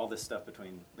all this stuff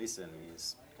between Lisa and me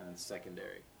is kind of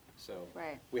secondary. So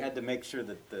Right. we had to make sure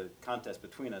that the contest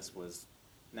between us was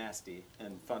nasty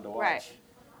and fun to watch. Right.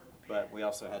 But we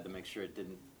also had to make sure it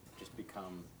didn't just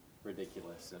become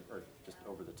ridiculous or just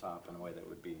over the top in a way that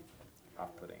would be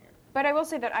off-putting. But I will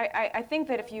say that I think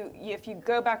that if you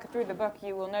go back through the book,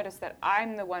 you will notice that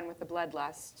I'm the one with the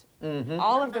bloodlust.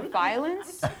 All of the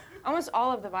violence, almost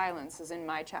all of the violence is in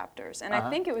my chapters. And I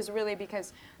think it was really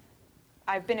because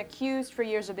I've been accused for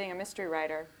years of being a mystery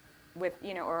writer with,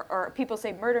 or people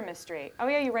say murder mystery. Oh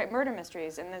yeah, you write murder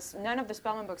mysteries, and none of the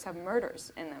Spellman books have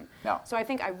murders in them. No. So I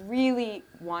think I really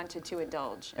wanted to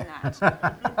indulge in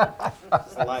that.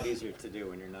 It's a lot easier to do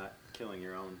when you're not killing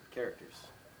your own characters.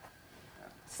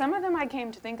 Some of them I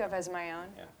came to think of as my own.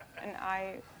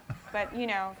 Yeah. But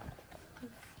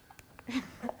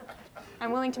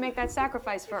I'm willing to make that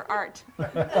sacrifice for art.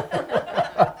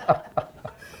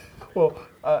 Well,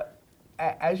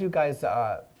 as you guys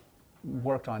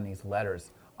worked on these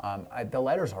letters, the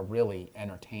letters are really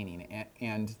entertaining,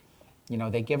 and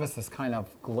they give us this kind of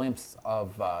glimpse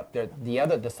of the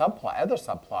other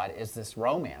subplot is this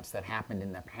romance that happened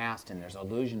in the past, and there's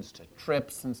allusions to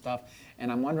trips and stuff.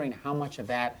 And I'm wondering how much of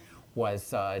that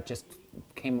was just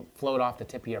flowed off the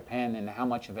tip of your pen, and how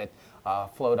much of it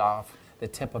flowed off the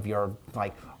tip of your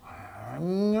I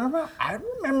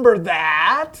remember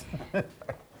that.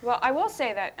 Well, I will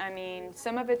say that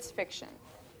some of it's fiction.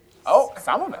 Oh,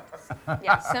 some of it.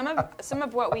 Yeah, some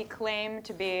of what we claim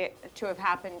to have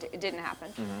happened, it didn't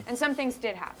happen, and some things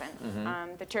did happen.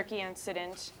 The turkey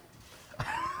incident,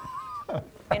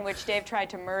 in which Dave tried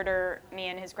to murder me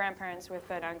and his grandparents with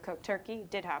an uncooked turkey,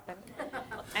 did happen,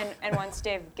 and once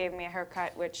Dave gave me a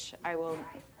haircut, which I will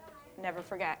never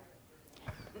forget.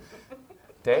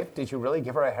 Dave, did you really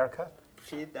give her a haircut?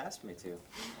 She had asked me to.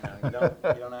 You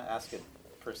don't ask a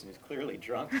person who's clearly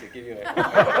drunk to give you a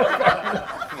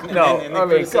No, and I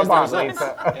mean, come on, criticize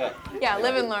Lisa. Yeah,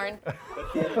 live and learn.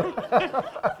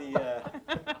 The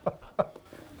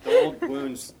old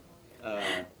wounds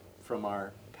from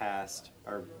our past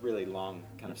are really long,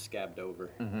 kind of scabbed over.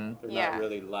 They're Yeah. not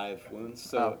really live wounds.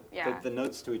 So Yeah. the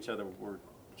notes to each other were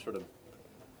sort of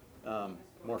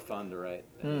more fun to write.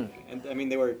 And I mean,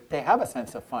 They have a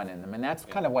sense of fun in them, and that's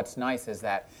kind of what's nice is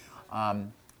that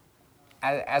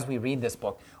as we read this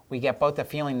book, we get both the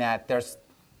feeling that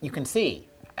you can see,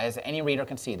 as any reader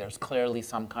can see, there's clearly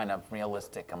some kind of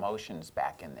realistic emotions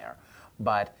back in there.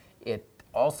 But it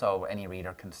also, any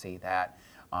reader can see that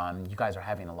you guys are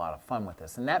having a lot of fun with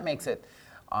this. And that makes it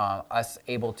us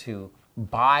able to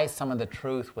buy some of the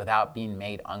truth without being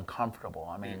made uncomfortable.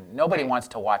 I mean, nobody wants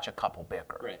to watch a couple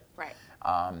bicker. right.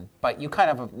 But you kind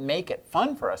of make it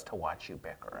fun for us to watch you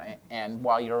bicker, right? And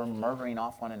while you're murdering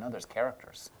off one another's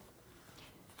characters.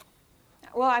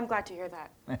 Well, I'm glad to hear that.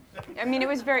 I mean,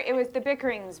 the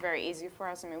bickering was very easy for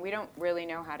us. I mean, we don't really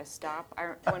know how to stop.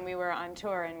 When we were on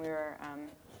tour and we were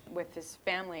with his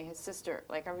family, his sister,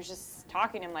 like I was just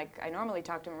talking to him like I normally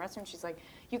talk to him in a restaurant. She's like,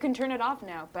 "You can turn it off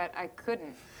now," but I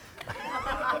couldn't.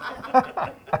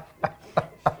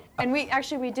 And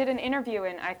we did an interview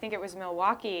in, I think it was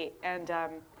Milwaukee, and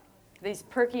these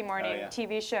Perky Morning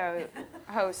TV show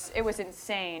hosts, it was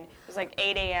insane. It was like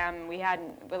 8 a.m. We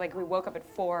woke up at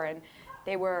 4, and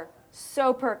they were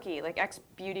so perky, like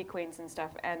ex-beauty queens and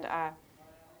stuff. And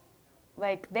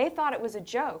they thought it was a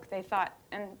joke. They thought,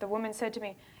 and the woman said to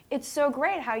me, "It's so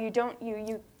great how you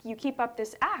keep up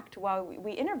this act while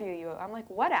we interview you." I'm like,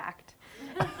 "What act?"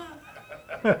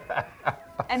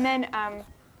 And then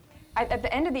at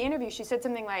the end of the interview, she said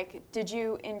something like, "Did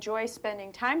you enjoy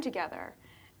spending time together?"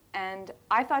 And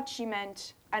I thought she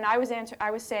meant, and I was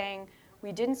saying,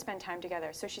 "We didn't spend time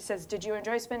together." So she says, "Did you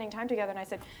enjoy spending time together?" And I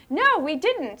said, "No, we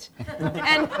didn't."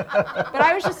 But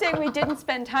I was just saying we didn't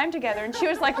spend time together. And she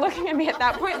was like looking at me at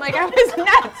that point like I was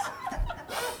nuts.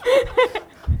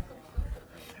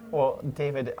 Well,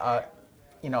 David,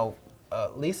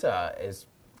 Lisa is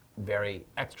very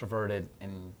extroverted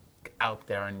and out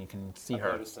there, and you can see I've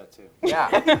her. noticed that too. Yeah.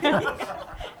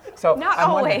 So Not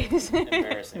I'm wondering- always.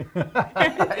 Embarrassing.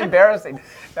 Embarrassing.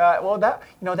 Well,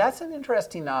 that's an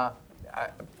interesting. That's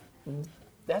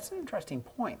an interesting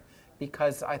point,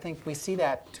 because I think we see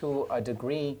that to a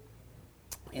degree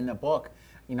in the book.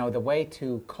 The way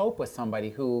to cope with somebody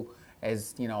who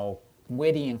is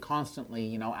witty and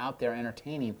constantly out there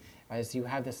entertaining, is you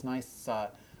have this nice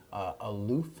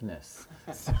aloofness.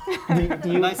 So, do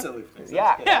you, Nice aloofness. that's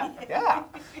yeah, good. yeah.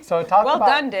 So talk Well about.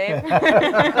 done, Dave.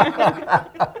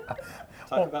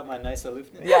 Talk about my nice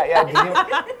aloofness. Yeah.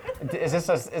 Is this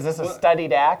a Well-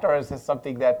 studied act, or is this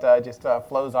something that just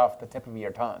flows off the tip of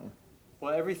your tongue?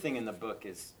 Well, everything in the book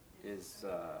is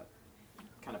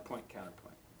kind of point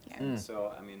counterpoint. Yeah.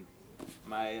 So, I mean,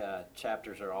 my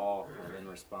chapters are all kind of in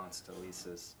response to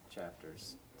Lisa's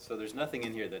chapters. So there's nothing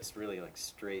in here that's really like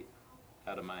straight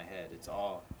out of my head. It's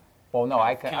all Well, no,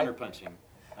 I counterpunching.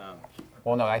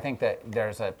 Well, no, I think that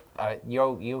there's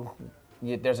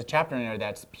there's a chapter in there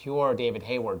that's pure David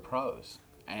Hayward prose,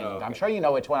 and Oh, okay. I'm sure you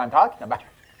know which one I'm talking about.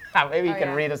 Maybe you Oh, can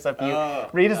yeah. read us a few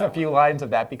that few lines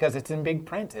of that, because it's in big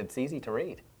print. It's easy to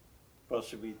read. Well,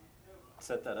 should we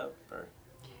set that up? Or?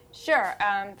 Sure.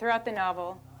 Throughout the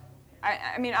novel, I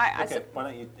Okay, why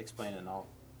don't you explain it and I'll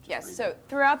just yes. read So it.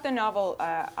 throughout the novel,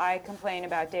 I complain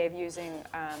about Dave using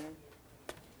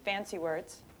fancy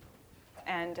words,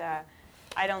 and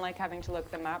I don't like having to look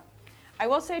them up. I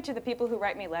will say to the people who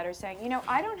write me letters saying,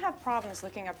 I don't have problems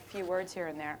looking up a few words here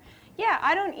and there. Yeah,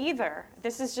 I don't either.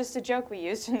 This is just a joke we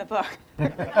used in the book.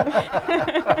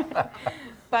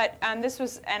 But this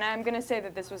was, and I'm going to say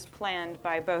that this was planned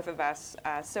by both of us.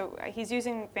 So he's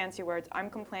using fancy words. I'm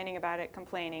complaining about it,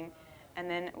 and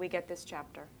then we get this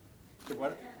chapter. Okay,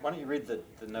 why don't you read the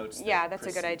notes? that Yeah, that's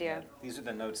a good precede idea. that? These are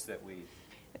the notes that we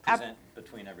Ab- present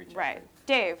between every chapter. Right.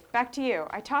 Dave, back to you.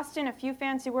 I tossed in a few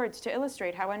fancy words to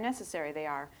illustrate how unnecessary they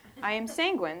are. I am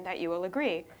sanguine that you will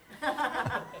agree.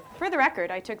 For the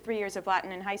record, I took 3 years of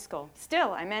Latin in high school.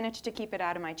 Still, I managed to keep it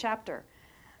out of my chapter.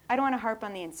 I don't want to harp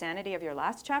on the insanity of your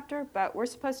last chapter, but we're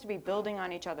supposed to be building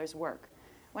on each other's work.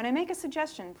 When I make a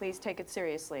suggestion, please take it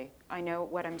seriously. I know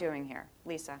what I'm doing here.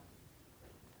 Lisa.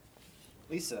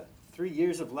 Lisa, 3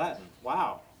 years of Latin.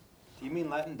 Wow. Do you mean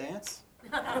Latin dance?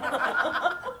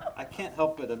 I can't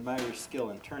help but admire your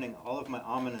skill in turning all of my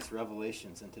ominous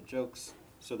revelations into jokes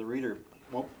so the reader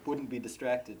wouldn't be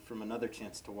distracted from another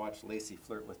chance to watch Lacey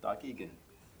flirt with Doc Egan.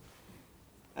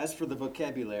 As for the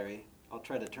vocabulary, I'll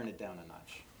try to turn it down a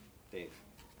notch. Dave.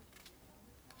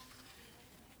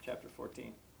 Chapter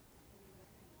 14.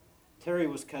 Terry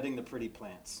was cutting the pretty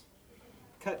plants.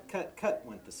 Cut, cut, cut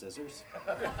went the scissors.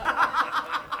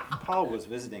 Paul was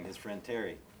visiting his friend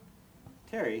Terry.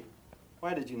 Terry,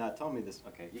 why did you not tell me this?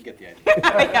 Okay, you get the idea.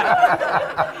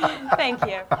 Thank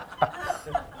you.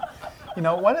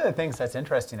 One of the things that's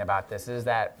interesting about this is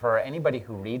that for anybody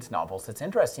who reads novels, it's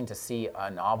interesting to see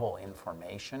a novel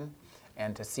information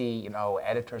and to see,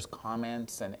 editors'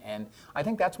 comments. And I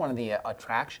think that's one of the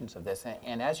attractions of this.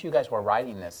 And as you guys were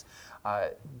writing this,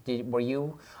 were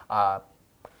you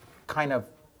kind of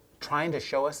trying to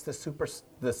show us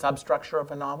the substructure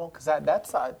of a novel? Because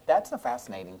that's a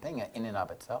fascinating thing in and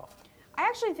of itself. I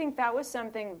actually think that was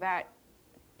something that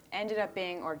ended up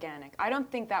being organic. I don't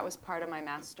think that was part of my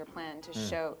master plan to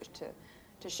show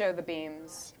the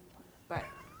beams, but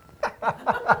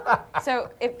so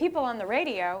if people on the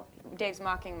radio, Dave's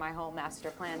mocking my whole master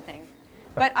plan thing,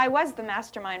 but I was the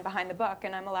mastermind behind the book,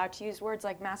 and I'm allowed to use words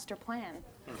like master plan.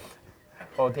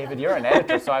 Well, David, you're an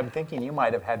editor, so I'm thinking you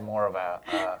might have had more of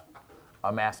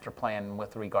a master plan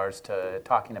with regards to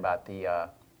talking about the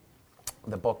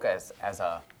book as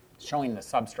a showing the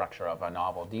substructure of a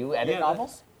novel. Do you edit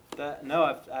novels?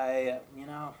 No, I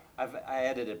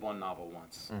edited one novel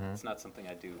once. Mm-hmm. It's not something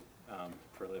I do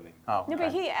for a living. Oh, No,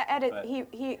 but okay.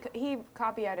 he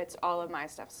copy edits all of my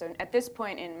stuff. So at this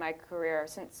point in my career,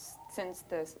 since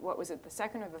the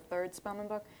second or the third Spellman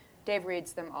book, Dave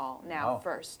reads them all now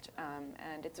first,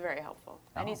 and it's very helpful,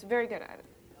 and he's very good at it.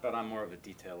 But I'm more of a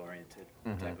detail-oriented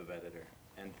type of editor,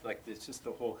 and like it's just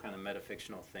the whole kind of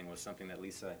metafictional thing was something that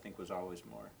Lisa I think was always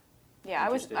more. Yeah, I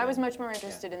was Interested in. much more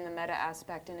interested in the meta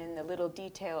aspect and in the little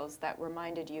details that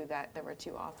reminded you that there were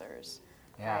two authors.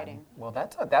 Yeah. writing. Well,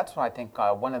 that's what I think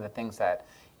one of the things that,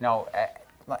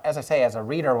 as I say, as a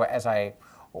reader, as I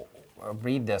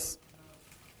read this,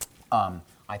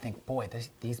 I think, boy,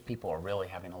 these people are really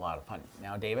having a lot of fun.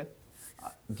 Now, David,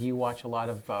 do you watch a lot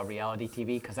of reality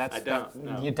TV? Because I don't.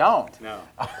 No. You don't? No,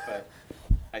 but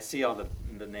I see all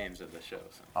the names of the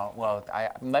shows. Well,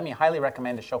 let me highly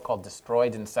recommend a show called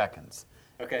Destroyed in Seconds.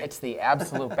 Okay. It's the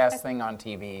absolute best thing on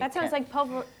TV. That sounds like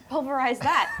Pulverize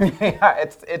That. Yeah,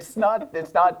 it's not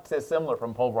dissimilar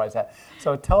from Pulverize That.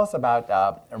 So tell us about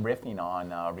riffing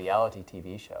on reality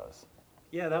TV shows.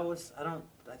 Yeah, that was.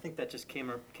 I think that just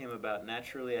came about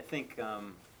naturally. I think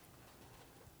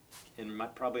in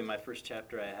probably my first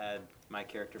chapter, I had my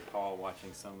character Paul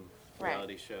watching some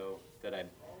reality show that I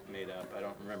made up. I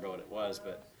don't remember what it was,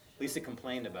 but Lisa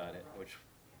complained about it, which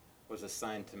was a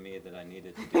sign to me that I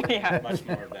needed to do much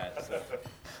more of that. So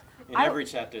in every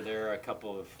chapter, there are a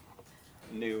couple of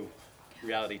new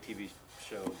reality TV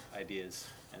show ideas,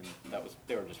 and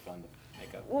they were just fun to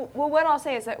make up. Well, what I'll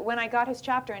say is that when I got his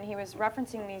chapter and he was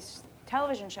referencing these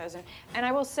television shows, and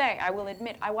I will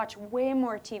admit, I watch way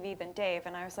more TV than Dave,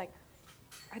 and I was like,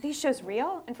 are these shows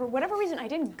real? And for whatever reason, I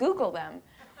didn't Google them,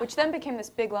 which then became this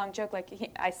big long joke. Like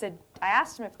I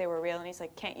asked him if they were real, and he's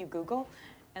like, can't you Google?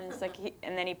 And it's like,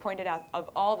 and then he pointed out of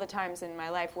all the times in my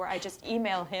life where I just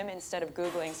email him instead of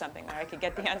Googling something, where I could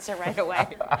get the answer right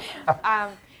away.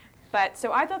 But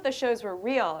so I thought the shows were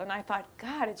real, and I thought,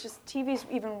 God, it's just TV's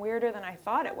even weirder than I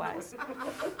thought it was.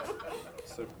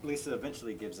 So Lisa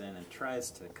eventually gives in and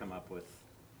tries to come up with.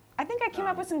 I think I came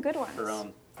up with some good ones. Her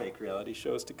own fake reality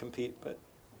shows to compete, but.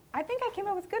 I think I came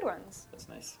up with good ones. That's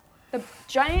nice. The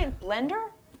giant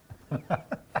blender.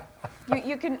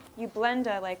 You blend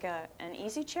an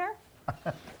easy chair.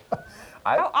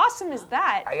 How awesome is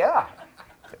that? Yeah,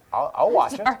 I'll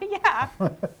watch it. Sorry, yeah.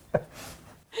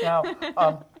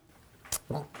 Now,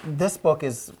 this book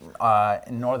is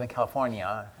in Northern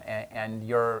California, and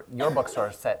your books are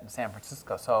set in San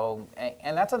Francisco. So,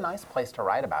 and that's a nice place to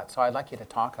write about. So, I'd like you to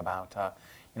talk about,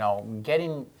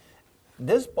 getting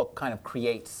this book kind of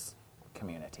creates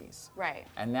communities, Right.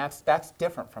 And that's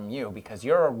different from you because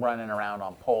you're running around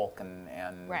on Polk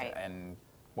and Right. and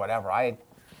whatever.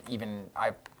 Even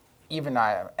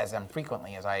as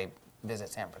infrequently as I visit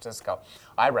San Francisco,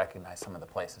 I recognize some of the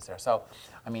places there. So,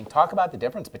 I mean, talk about the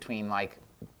difference between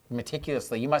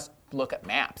meticulously. You must look at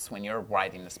maps when you're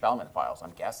writing the Spellman files,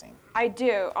 I'm guessing. I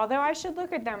do, although I should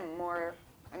look at them more.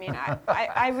 I mean,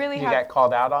 I really You have. got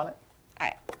called out on it?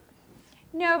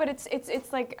 No, but it's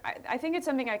like I think it's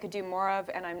something I could do more of,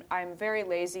 and I'm very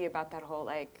lazy about that whole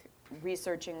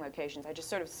researching locations. I just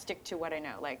sort of stick to what I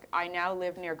know. Like I now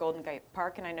live near Golden Gate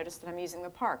Park, and I noticed that I'm using the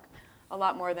park a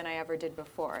lot more than I ever did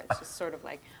before. It's just sort of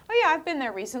like, oh yeah, I've been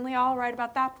there recently. I'll write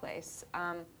about that place.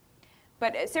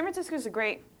 But San Francisco is a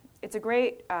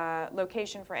great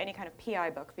location for any kind of PI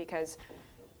book because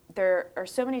there are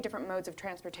so many different modes of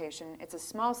transportation. It's a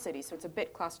small city, so it's a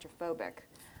bit claustrophobic.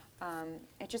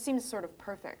 It just seems sort of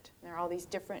perfect. There are all these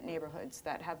different neighborhoods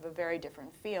that have a very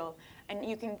different feel, and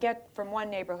you can get from one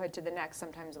neighborhood to the next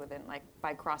sometimes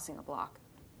by crossing a block.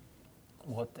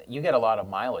 Well, you get a lot of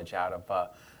mileage out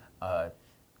of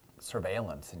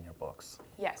surveillance in your books.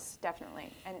 Yes,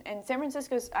 definitely. And San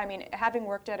Francisco's, I mean, having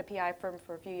worked at a PI firm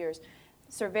for a few years,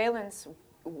 surveillance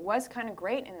was kind of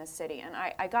great in the city, and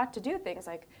I got to do things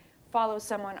like follow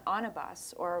someone on a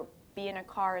bus or be in a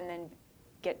car and then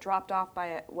get dropped off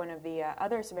by one of the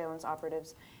other surveillance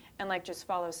operatives and just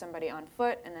follow somebody on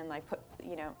foot and then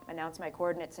announce my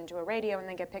coordinates into a radio and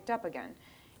then get picked up again.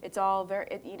 It's all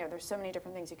there's so many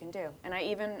different things you can do. And I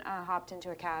even hopped into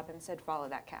a cab and said, follow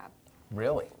that cab.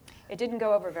 Really? It didn't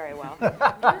go over very well,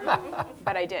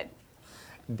 but I did.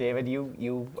 David,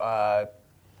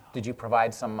 did you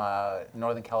provide some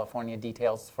Northern California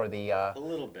details for the a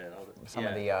little bit. some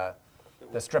of the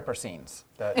stripper scenes,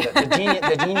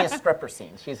 the genius stripper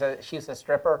scenes? She's a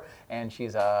stripper and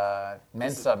she's a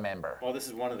Mensa member. Well, this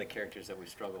is one of the characters that we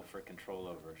struggle for control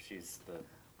over. She's the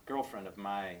girlfriend of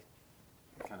my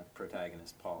kind of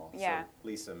protagonist, Paul. Yeah. So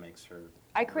Lisa makes her.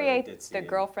 I create really ditzy the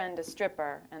girlfriend a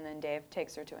stripper, and then Dave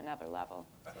takes her to another level.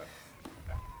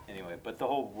 Anyway, but the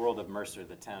whole world of Mercer,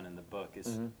 the town in the book,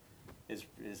 is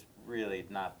really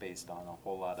not based on a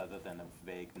whole lot other than a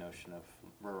vague notion of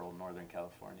rural Northern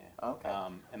California. Okay.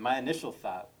 And my initial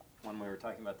thought when we were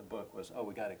talking about the book was,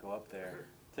 we got to go up there,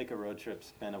 take a road trip,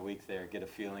 spend a week there, get a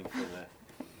feeling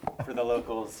for the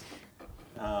locals,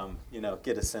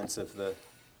 get a sense of the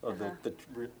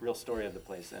real story of the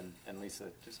place. And Lisa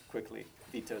just quickly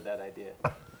vetoed that idea.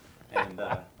 And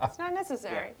It's not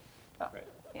necessary. yeah. Right.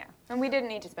 Yeah, and we didn't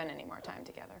need to spend any more time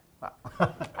together. Well,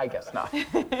 I guess not.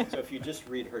 So if you just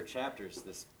read her chapters,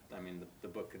 the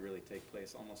book could really take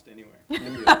place almost anywhere.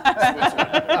 India, Switzerland.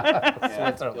 Yeah,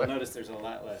 Switzerland. you'll notice there's a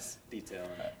lot less detail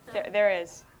in it. There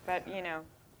is, but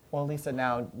Well, Lisa,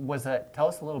 now, tell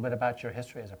us a little bit about your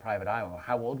history as a private eye.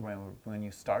 How old were you when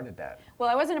you started that? Well,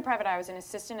 I wasn't a private eye. I was an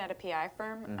assistant at a PI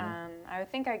firm. I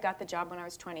think I got the job when I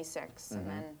was 26 and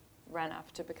then ran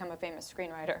off to become a famous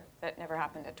screenwriter. That never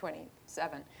happened at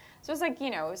 27. So it was like,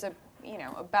 it was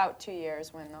about 2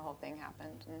 years when the whole thing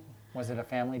happened. And Was it a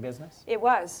family business? it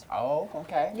was. Oh,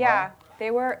 okay. Yeah, they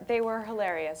were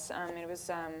hilarious. I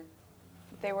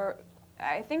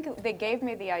think they gave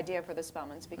me the idea for the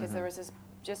Spellmans because there was this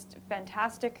just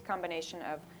fantastic combination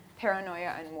of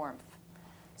paranoia and warmth.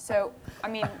 So,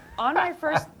 on my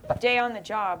first day on the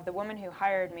job, the woman who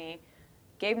hired me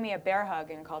gave me a bear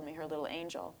hug and called me her little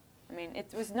angel.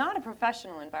 It was not a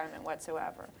professional environment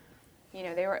whatsoever.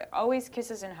 They were always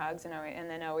kisses and hugs, and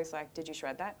then always like, did you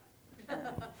shred that?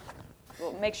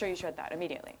 Well, make sure you shred that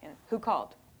immediately. And who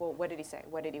called? Well, what did he say?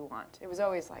 What did he want? It was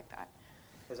always like that.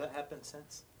 Has that happened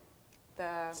since?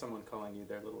 Someone calling you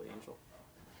their little angel?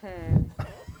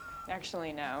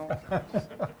 Actually, no.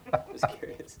 Just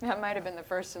curious. That might have been the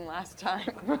first and last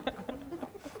time.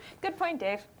 Good point,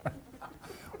 Dave.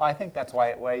 Well, I think that's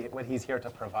what he's here to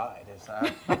provide is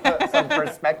some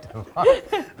perspective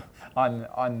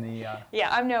on the. Yeah,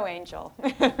 I'm no angel.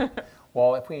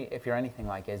 Well, if you're anything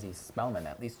like Izzy Spellman,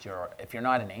 at least if you're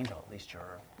not an angel, at least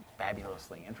you're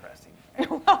fabulously interesting.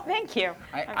 Well, thank you.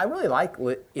 I really like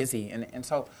Izzy, and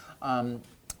so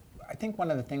I think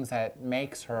one of the things that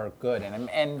makes her good,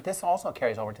 and this also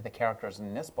carries over to the characters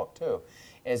in this book too,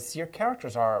 is your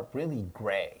characters are really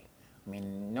gray.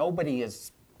 Nobody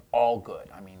is all good.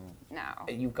 No.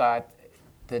 You've got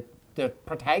the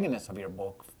protagonists of your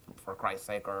book, for Christ's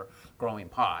sake, are growing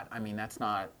pot.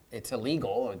 It's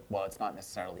illegal. Well, it's not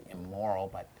necessarily immoral,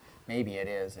 but maybe it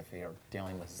is if you're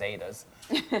dealing with Zetas.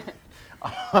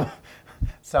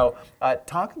 So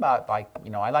talk about, I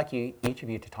like each of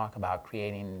you to talk about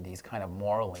creating these kind of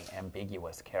morally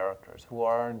ambiguous characters who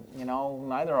are,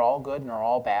 neither all good nor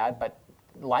all bad, but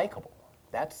likable.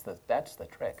 That's the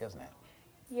trick, isn't it?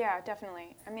 Yeah,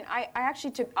 definitely.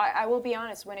 I will be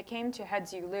honest, when it came to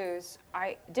Heads You Lose,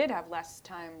 I did have less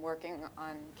time working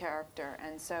on character,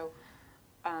 and so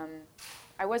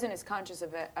I wasn't as conscious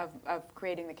of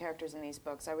creating the characters in these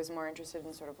books. I was more interested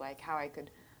in sort of like how I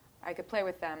could play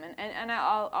with them, and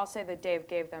I'll say that Dave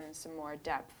gave them some more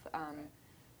depth.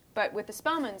 But with the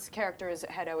Spellmans, characters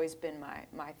had always been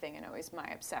my thing and always my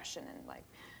obsession, and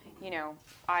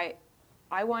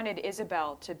I wanted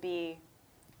Isabel to be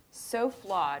so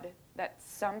flawed that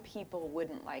some people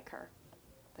wouldn't like her.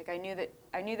 I knew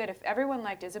that if everyone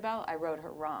liked Isabel, I wrote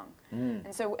her wrong.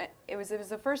 And so it was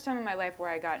the first time in my life where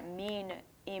I got mean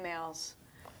emails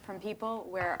from people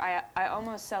where I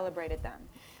almost celebrated them.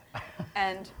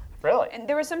 And really? And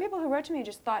there were some people who wrote to me who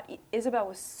just thought Isabel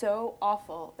was so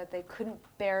awful that they couldn't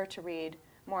bear to read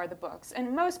more of the books.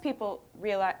 And most people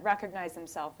recognize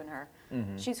themselves in her.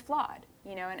 She's flawed,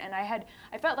 and I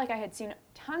felt like I had seen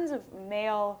tons of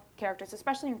male characters,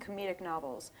 especially in comedic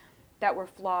novels, that were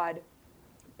flawed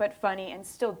but funny and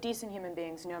still decent human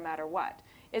beings no matter what.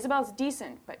 Isabel's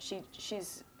decent, but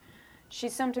she's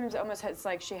sometimes almost it's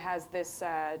like she has this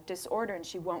disorder and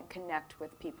she won't connect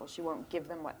with people. She won't give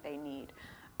them what they need.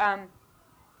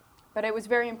 But it was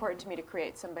very important to me to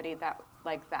create somebody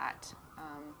like that.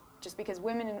 Just because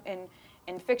women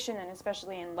in fiction, and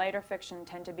especially in lighter fiction,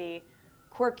 tend to be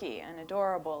quirky and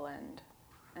adorable and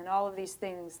all of these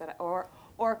things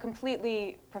or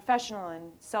completely professional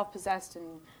and self-possessed and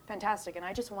fantastic. And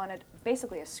I just wanted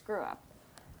basically a screw-up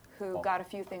who got a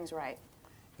few things right.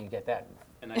 You get that?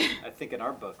 And I think in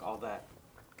our book, all that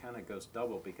kind of goes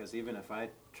double, because even if I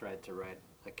tried to write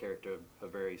a character a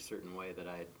very certain way that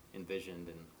I had envisioned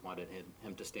and wanted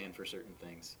him to stand for certain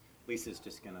things, Lisa's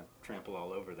just going to trample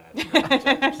all over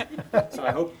that. So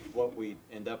I hope what we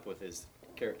end up with is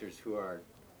characters who are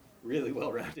really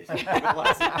well-rounded,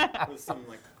 with some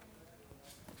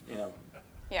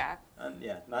Yeah.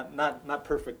 Not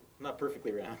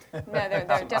perfectly round. No, they're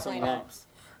definitely some not. lumps.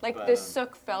 Like But, this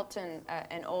Sook Felton,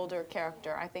 an older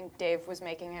character. I think Dave was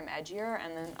making him edgier,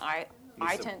 and then I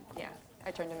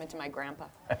turned him into my grandpa.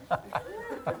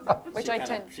 Which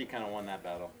she kind of won that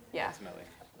battle. Yeah. Ultimately.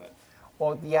 But.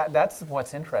 Well, yeah, that's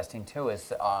what's interesting too,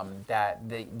 is that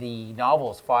the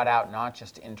novels fought out not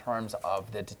just in terms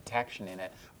of the detection in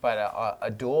it, but a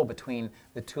duel between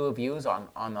the two of you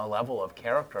on the level of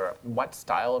character. What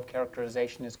style of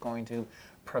characterization is going to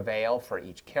prevail for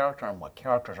each character, and what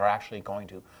characters are actually going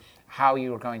to how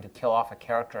you were going to kill off a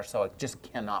character so it just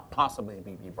cannot possibly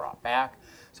be brought back.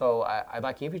 So I'd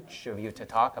like each of you to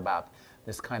talk about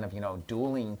this kind of,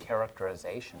 dueling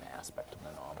characterization aspect of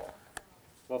the novel.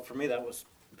 Well, for me, that was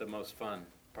the most fun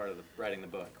part of writing the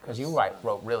book. Because you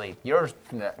wrote really, your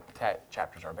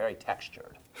chapters are very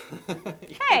textured.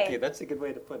 Hey! Okay, that's a good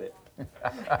way to put it.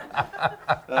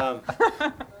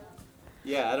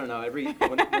 Yeah, I don't know.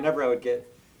 Whenever I would get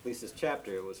Lisa's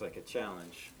chapter, it was like a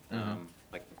challenge.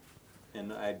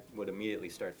 And I would immediately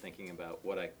start thinking about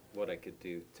what I could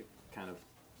do to kind of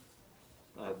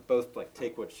both like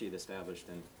take what she'd established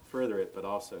and further it, but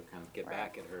also kind of get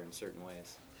back at her in certain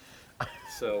ways.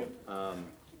 So,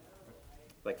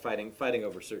 like fighting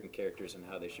over certain characters and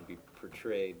how they should be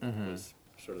portrayed was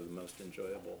sort of the most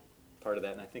enjoyable part of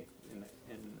that. And I think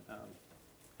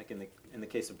in the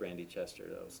case of Brandy Chester,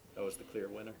 that was the clear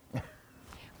winner.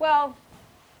 Well,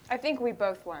 I think we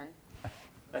both won.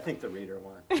 I think the reader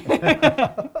won.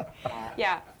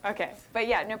 Yeah, okay. But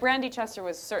yeah, no, Brandy Chester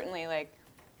was certainly like,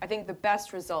 I think the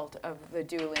best result of the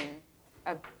dueling,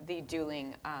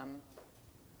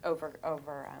 over,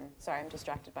 sorry, I'm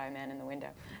distracted by a man in the window.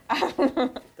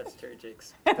 That's Terry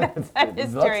Jakes. That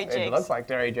is Terry Jakes. It looks like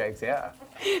Terry Jakes, yeah.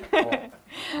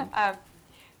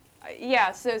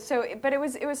 Yeah, but it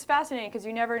was fascinating because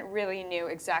you never really knew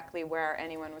exactly where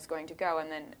anyone was going to go,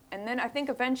 and then I think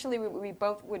eventually we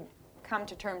both would come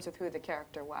to terms with who the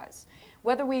character was,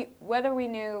 whether we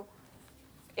knew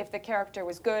if the character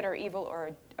was good or evil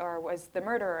or was the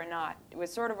murderer or not. It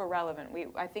was sort of irrelevant.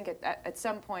 I think at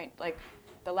some point, like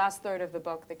the last third of the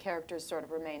book, the characters sort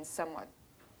of remain somewhat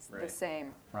the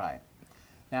same. Right.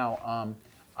 Now,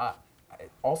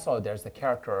 also there's the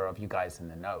character of you guys in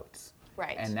the notes.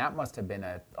 Right. And that must have been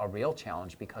a real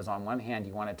challenge because on one hand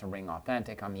you want it to ring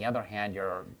authentic, on the other hand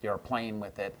you're playing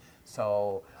with it.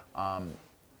 So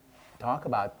talk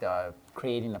about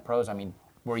creating the prose. I mean,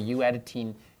 were you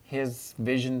editing his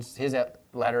visions, his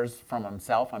letters from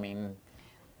himself? I mean,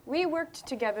 we worked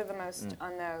together the most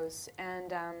on those,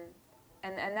 and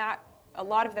that a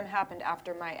lot of them happened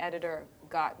after my editor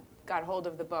got hold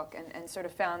of the book and sort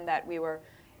of found that we were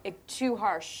too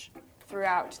harsh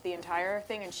throughout the entire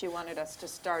thing, and she wanted us to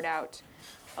start out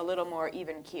a little more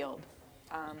even-keeled.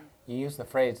 You used the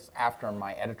phrase, after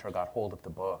my editor got hold of the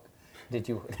book. Did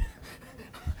you,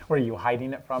 were you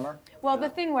hiding it from her? Well, the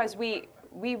thing was, we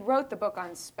wrote the book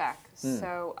on spec,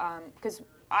 so, because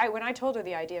when I told her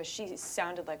the idea, she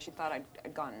sounded like she thought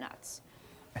I'd gone nuts.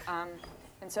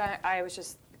 And so I was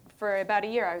just, for about a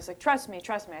year, I was like, trust me,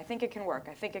 I think it can work.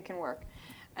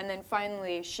 And then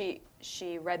finally, she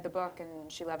read the book and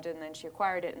she loved it, and then she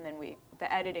acquired it, and then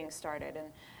the editing started,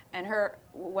 and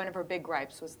one of her big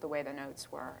gripes was the way the notes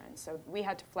were, and so we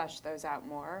had to flesh those out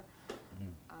more.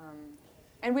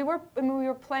 And we were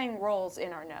playing roles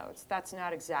in our notes. That's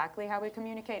not exactly how we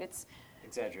communicate. It's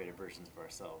exaggerated versions of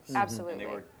ourselves. Absolutely.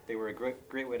 And they were a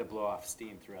great way to blow off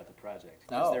steam throughout the project.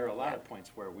 Because there were a lot of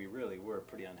points where we really were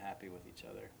pretty unhappy with each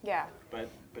other. Yeah.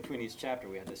 But between each chapter,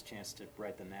 we had this chance to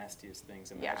write the nastiest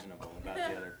things imaginable about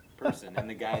the other person in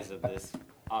the guise of this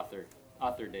author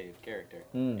Dave character.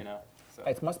 You know. So.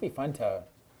 It must be fun to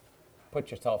put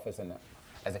yourself as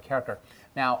a character.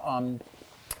 Now,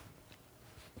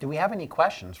 do we have any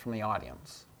questions from the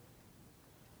audience?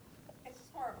 It's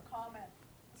just more of a comment.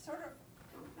 It sort of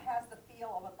has the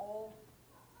feel of an old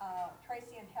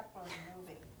Tracy and Hepburn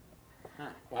movie. Huh,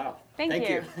 wow. Thank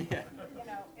you. Yeah. You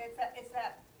know, it's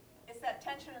that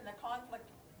tension and the conflict,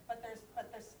 but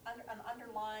there's an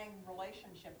underlying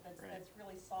relationship that's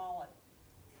really solid.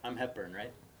 I'm Hepburn,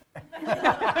 right?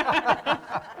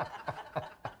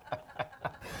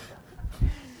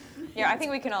 Yeah, I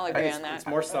think we can all agree on that. It's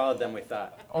more solid than we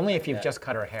thought. Only if you've just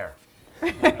cut her hair.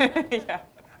 Yeah.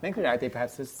 I think they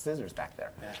have scissors back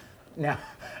there. Yeah.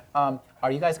 Now,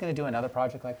 are you guys going to do another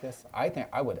project like this? I think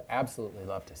I would absolutely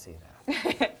love to see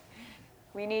that.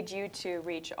 We need you to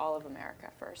reach all of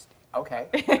America first. Okay.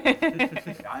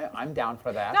 I'm down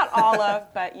for that. Not all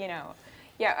of, but you know.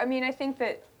 Yeah, I mean, I think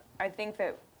that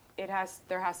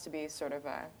there has to be sort of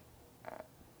a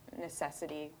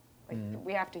necessity. Like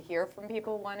we have to hear from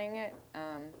people wanting it.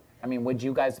 I mean, would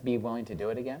you guys be willing to do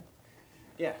it again?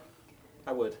 Yeah,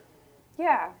 I would.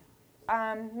 Yeah,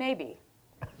 maybe.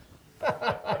 We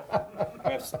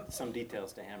have some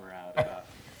details to hammer out about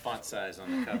font size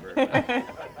on the cover, but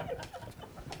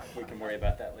we can worry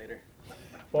about that later.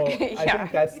 Well, Yeah.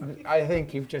 I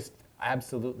think you've just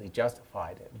absolutely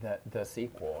justified it, the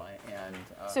sequel, and.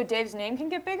 So Dave's name can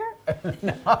get bigger?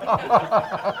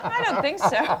 I don't think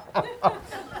so.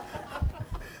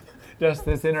 Just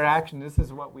this interaction. This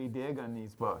is what we dig on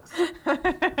these books.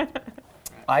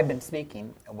 I've been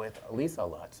speaking with Lisa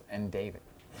Lutz and David.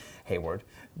 Hayward.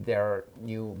 Their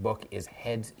new book is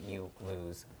Heads You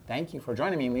Lose. Thank you for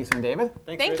joining me, Lisa and David.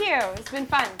 Thanks, Thank Rick. you. It's been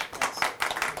fun.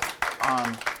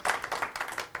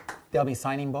 They'll be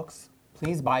signing books.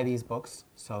 Please buy these books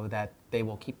so that they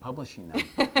will keep publishing them.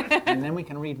 And then we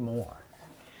can read more.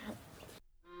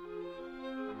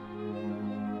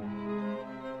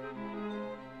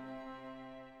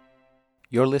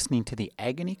 You're listening to the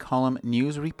Agony Column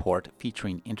News Report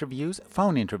featuring interviews,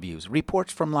 phone interviews,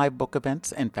 reports from live book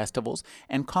events and festivals,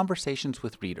 and conversations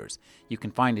with readers. You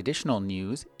can find additional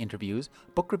news, interviews,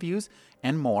 book reviews,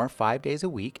 and more 5 days a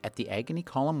week at the Agony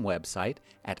Column website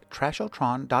at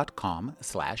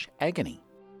trashotron.com/agony.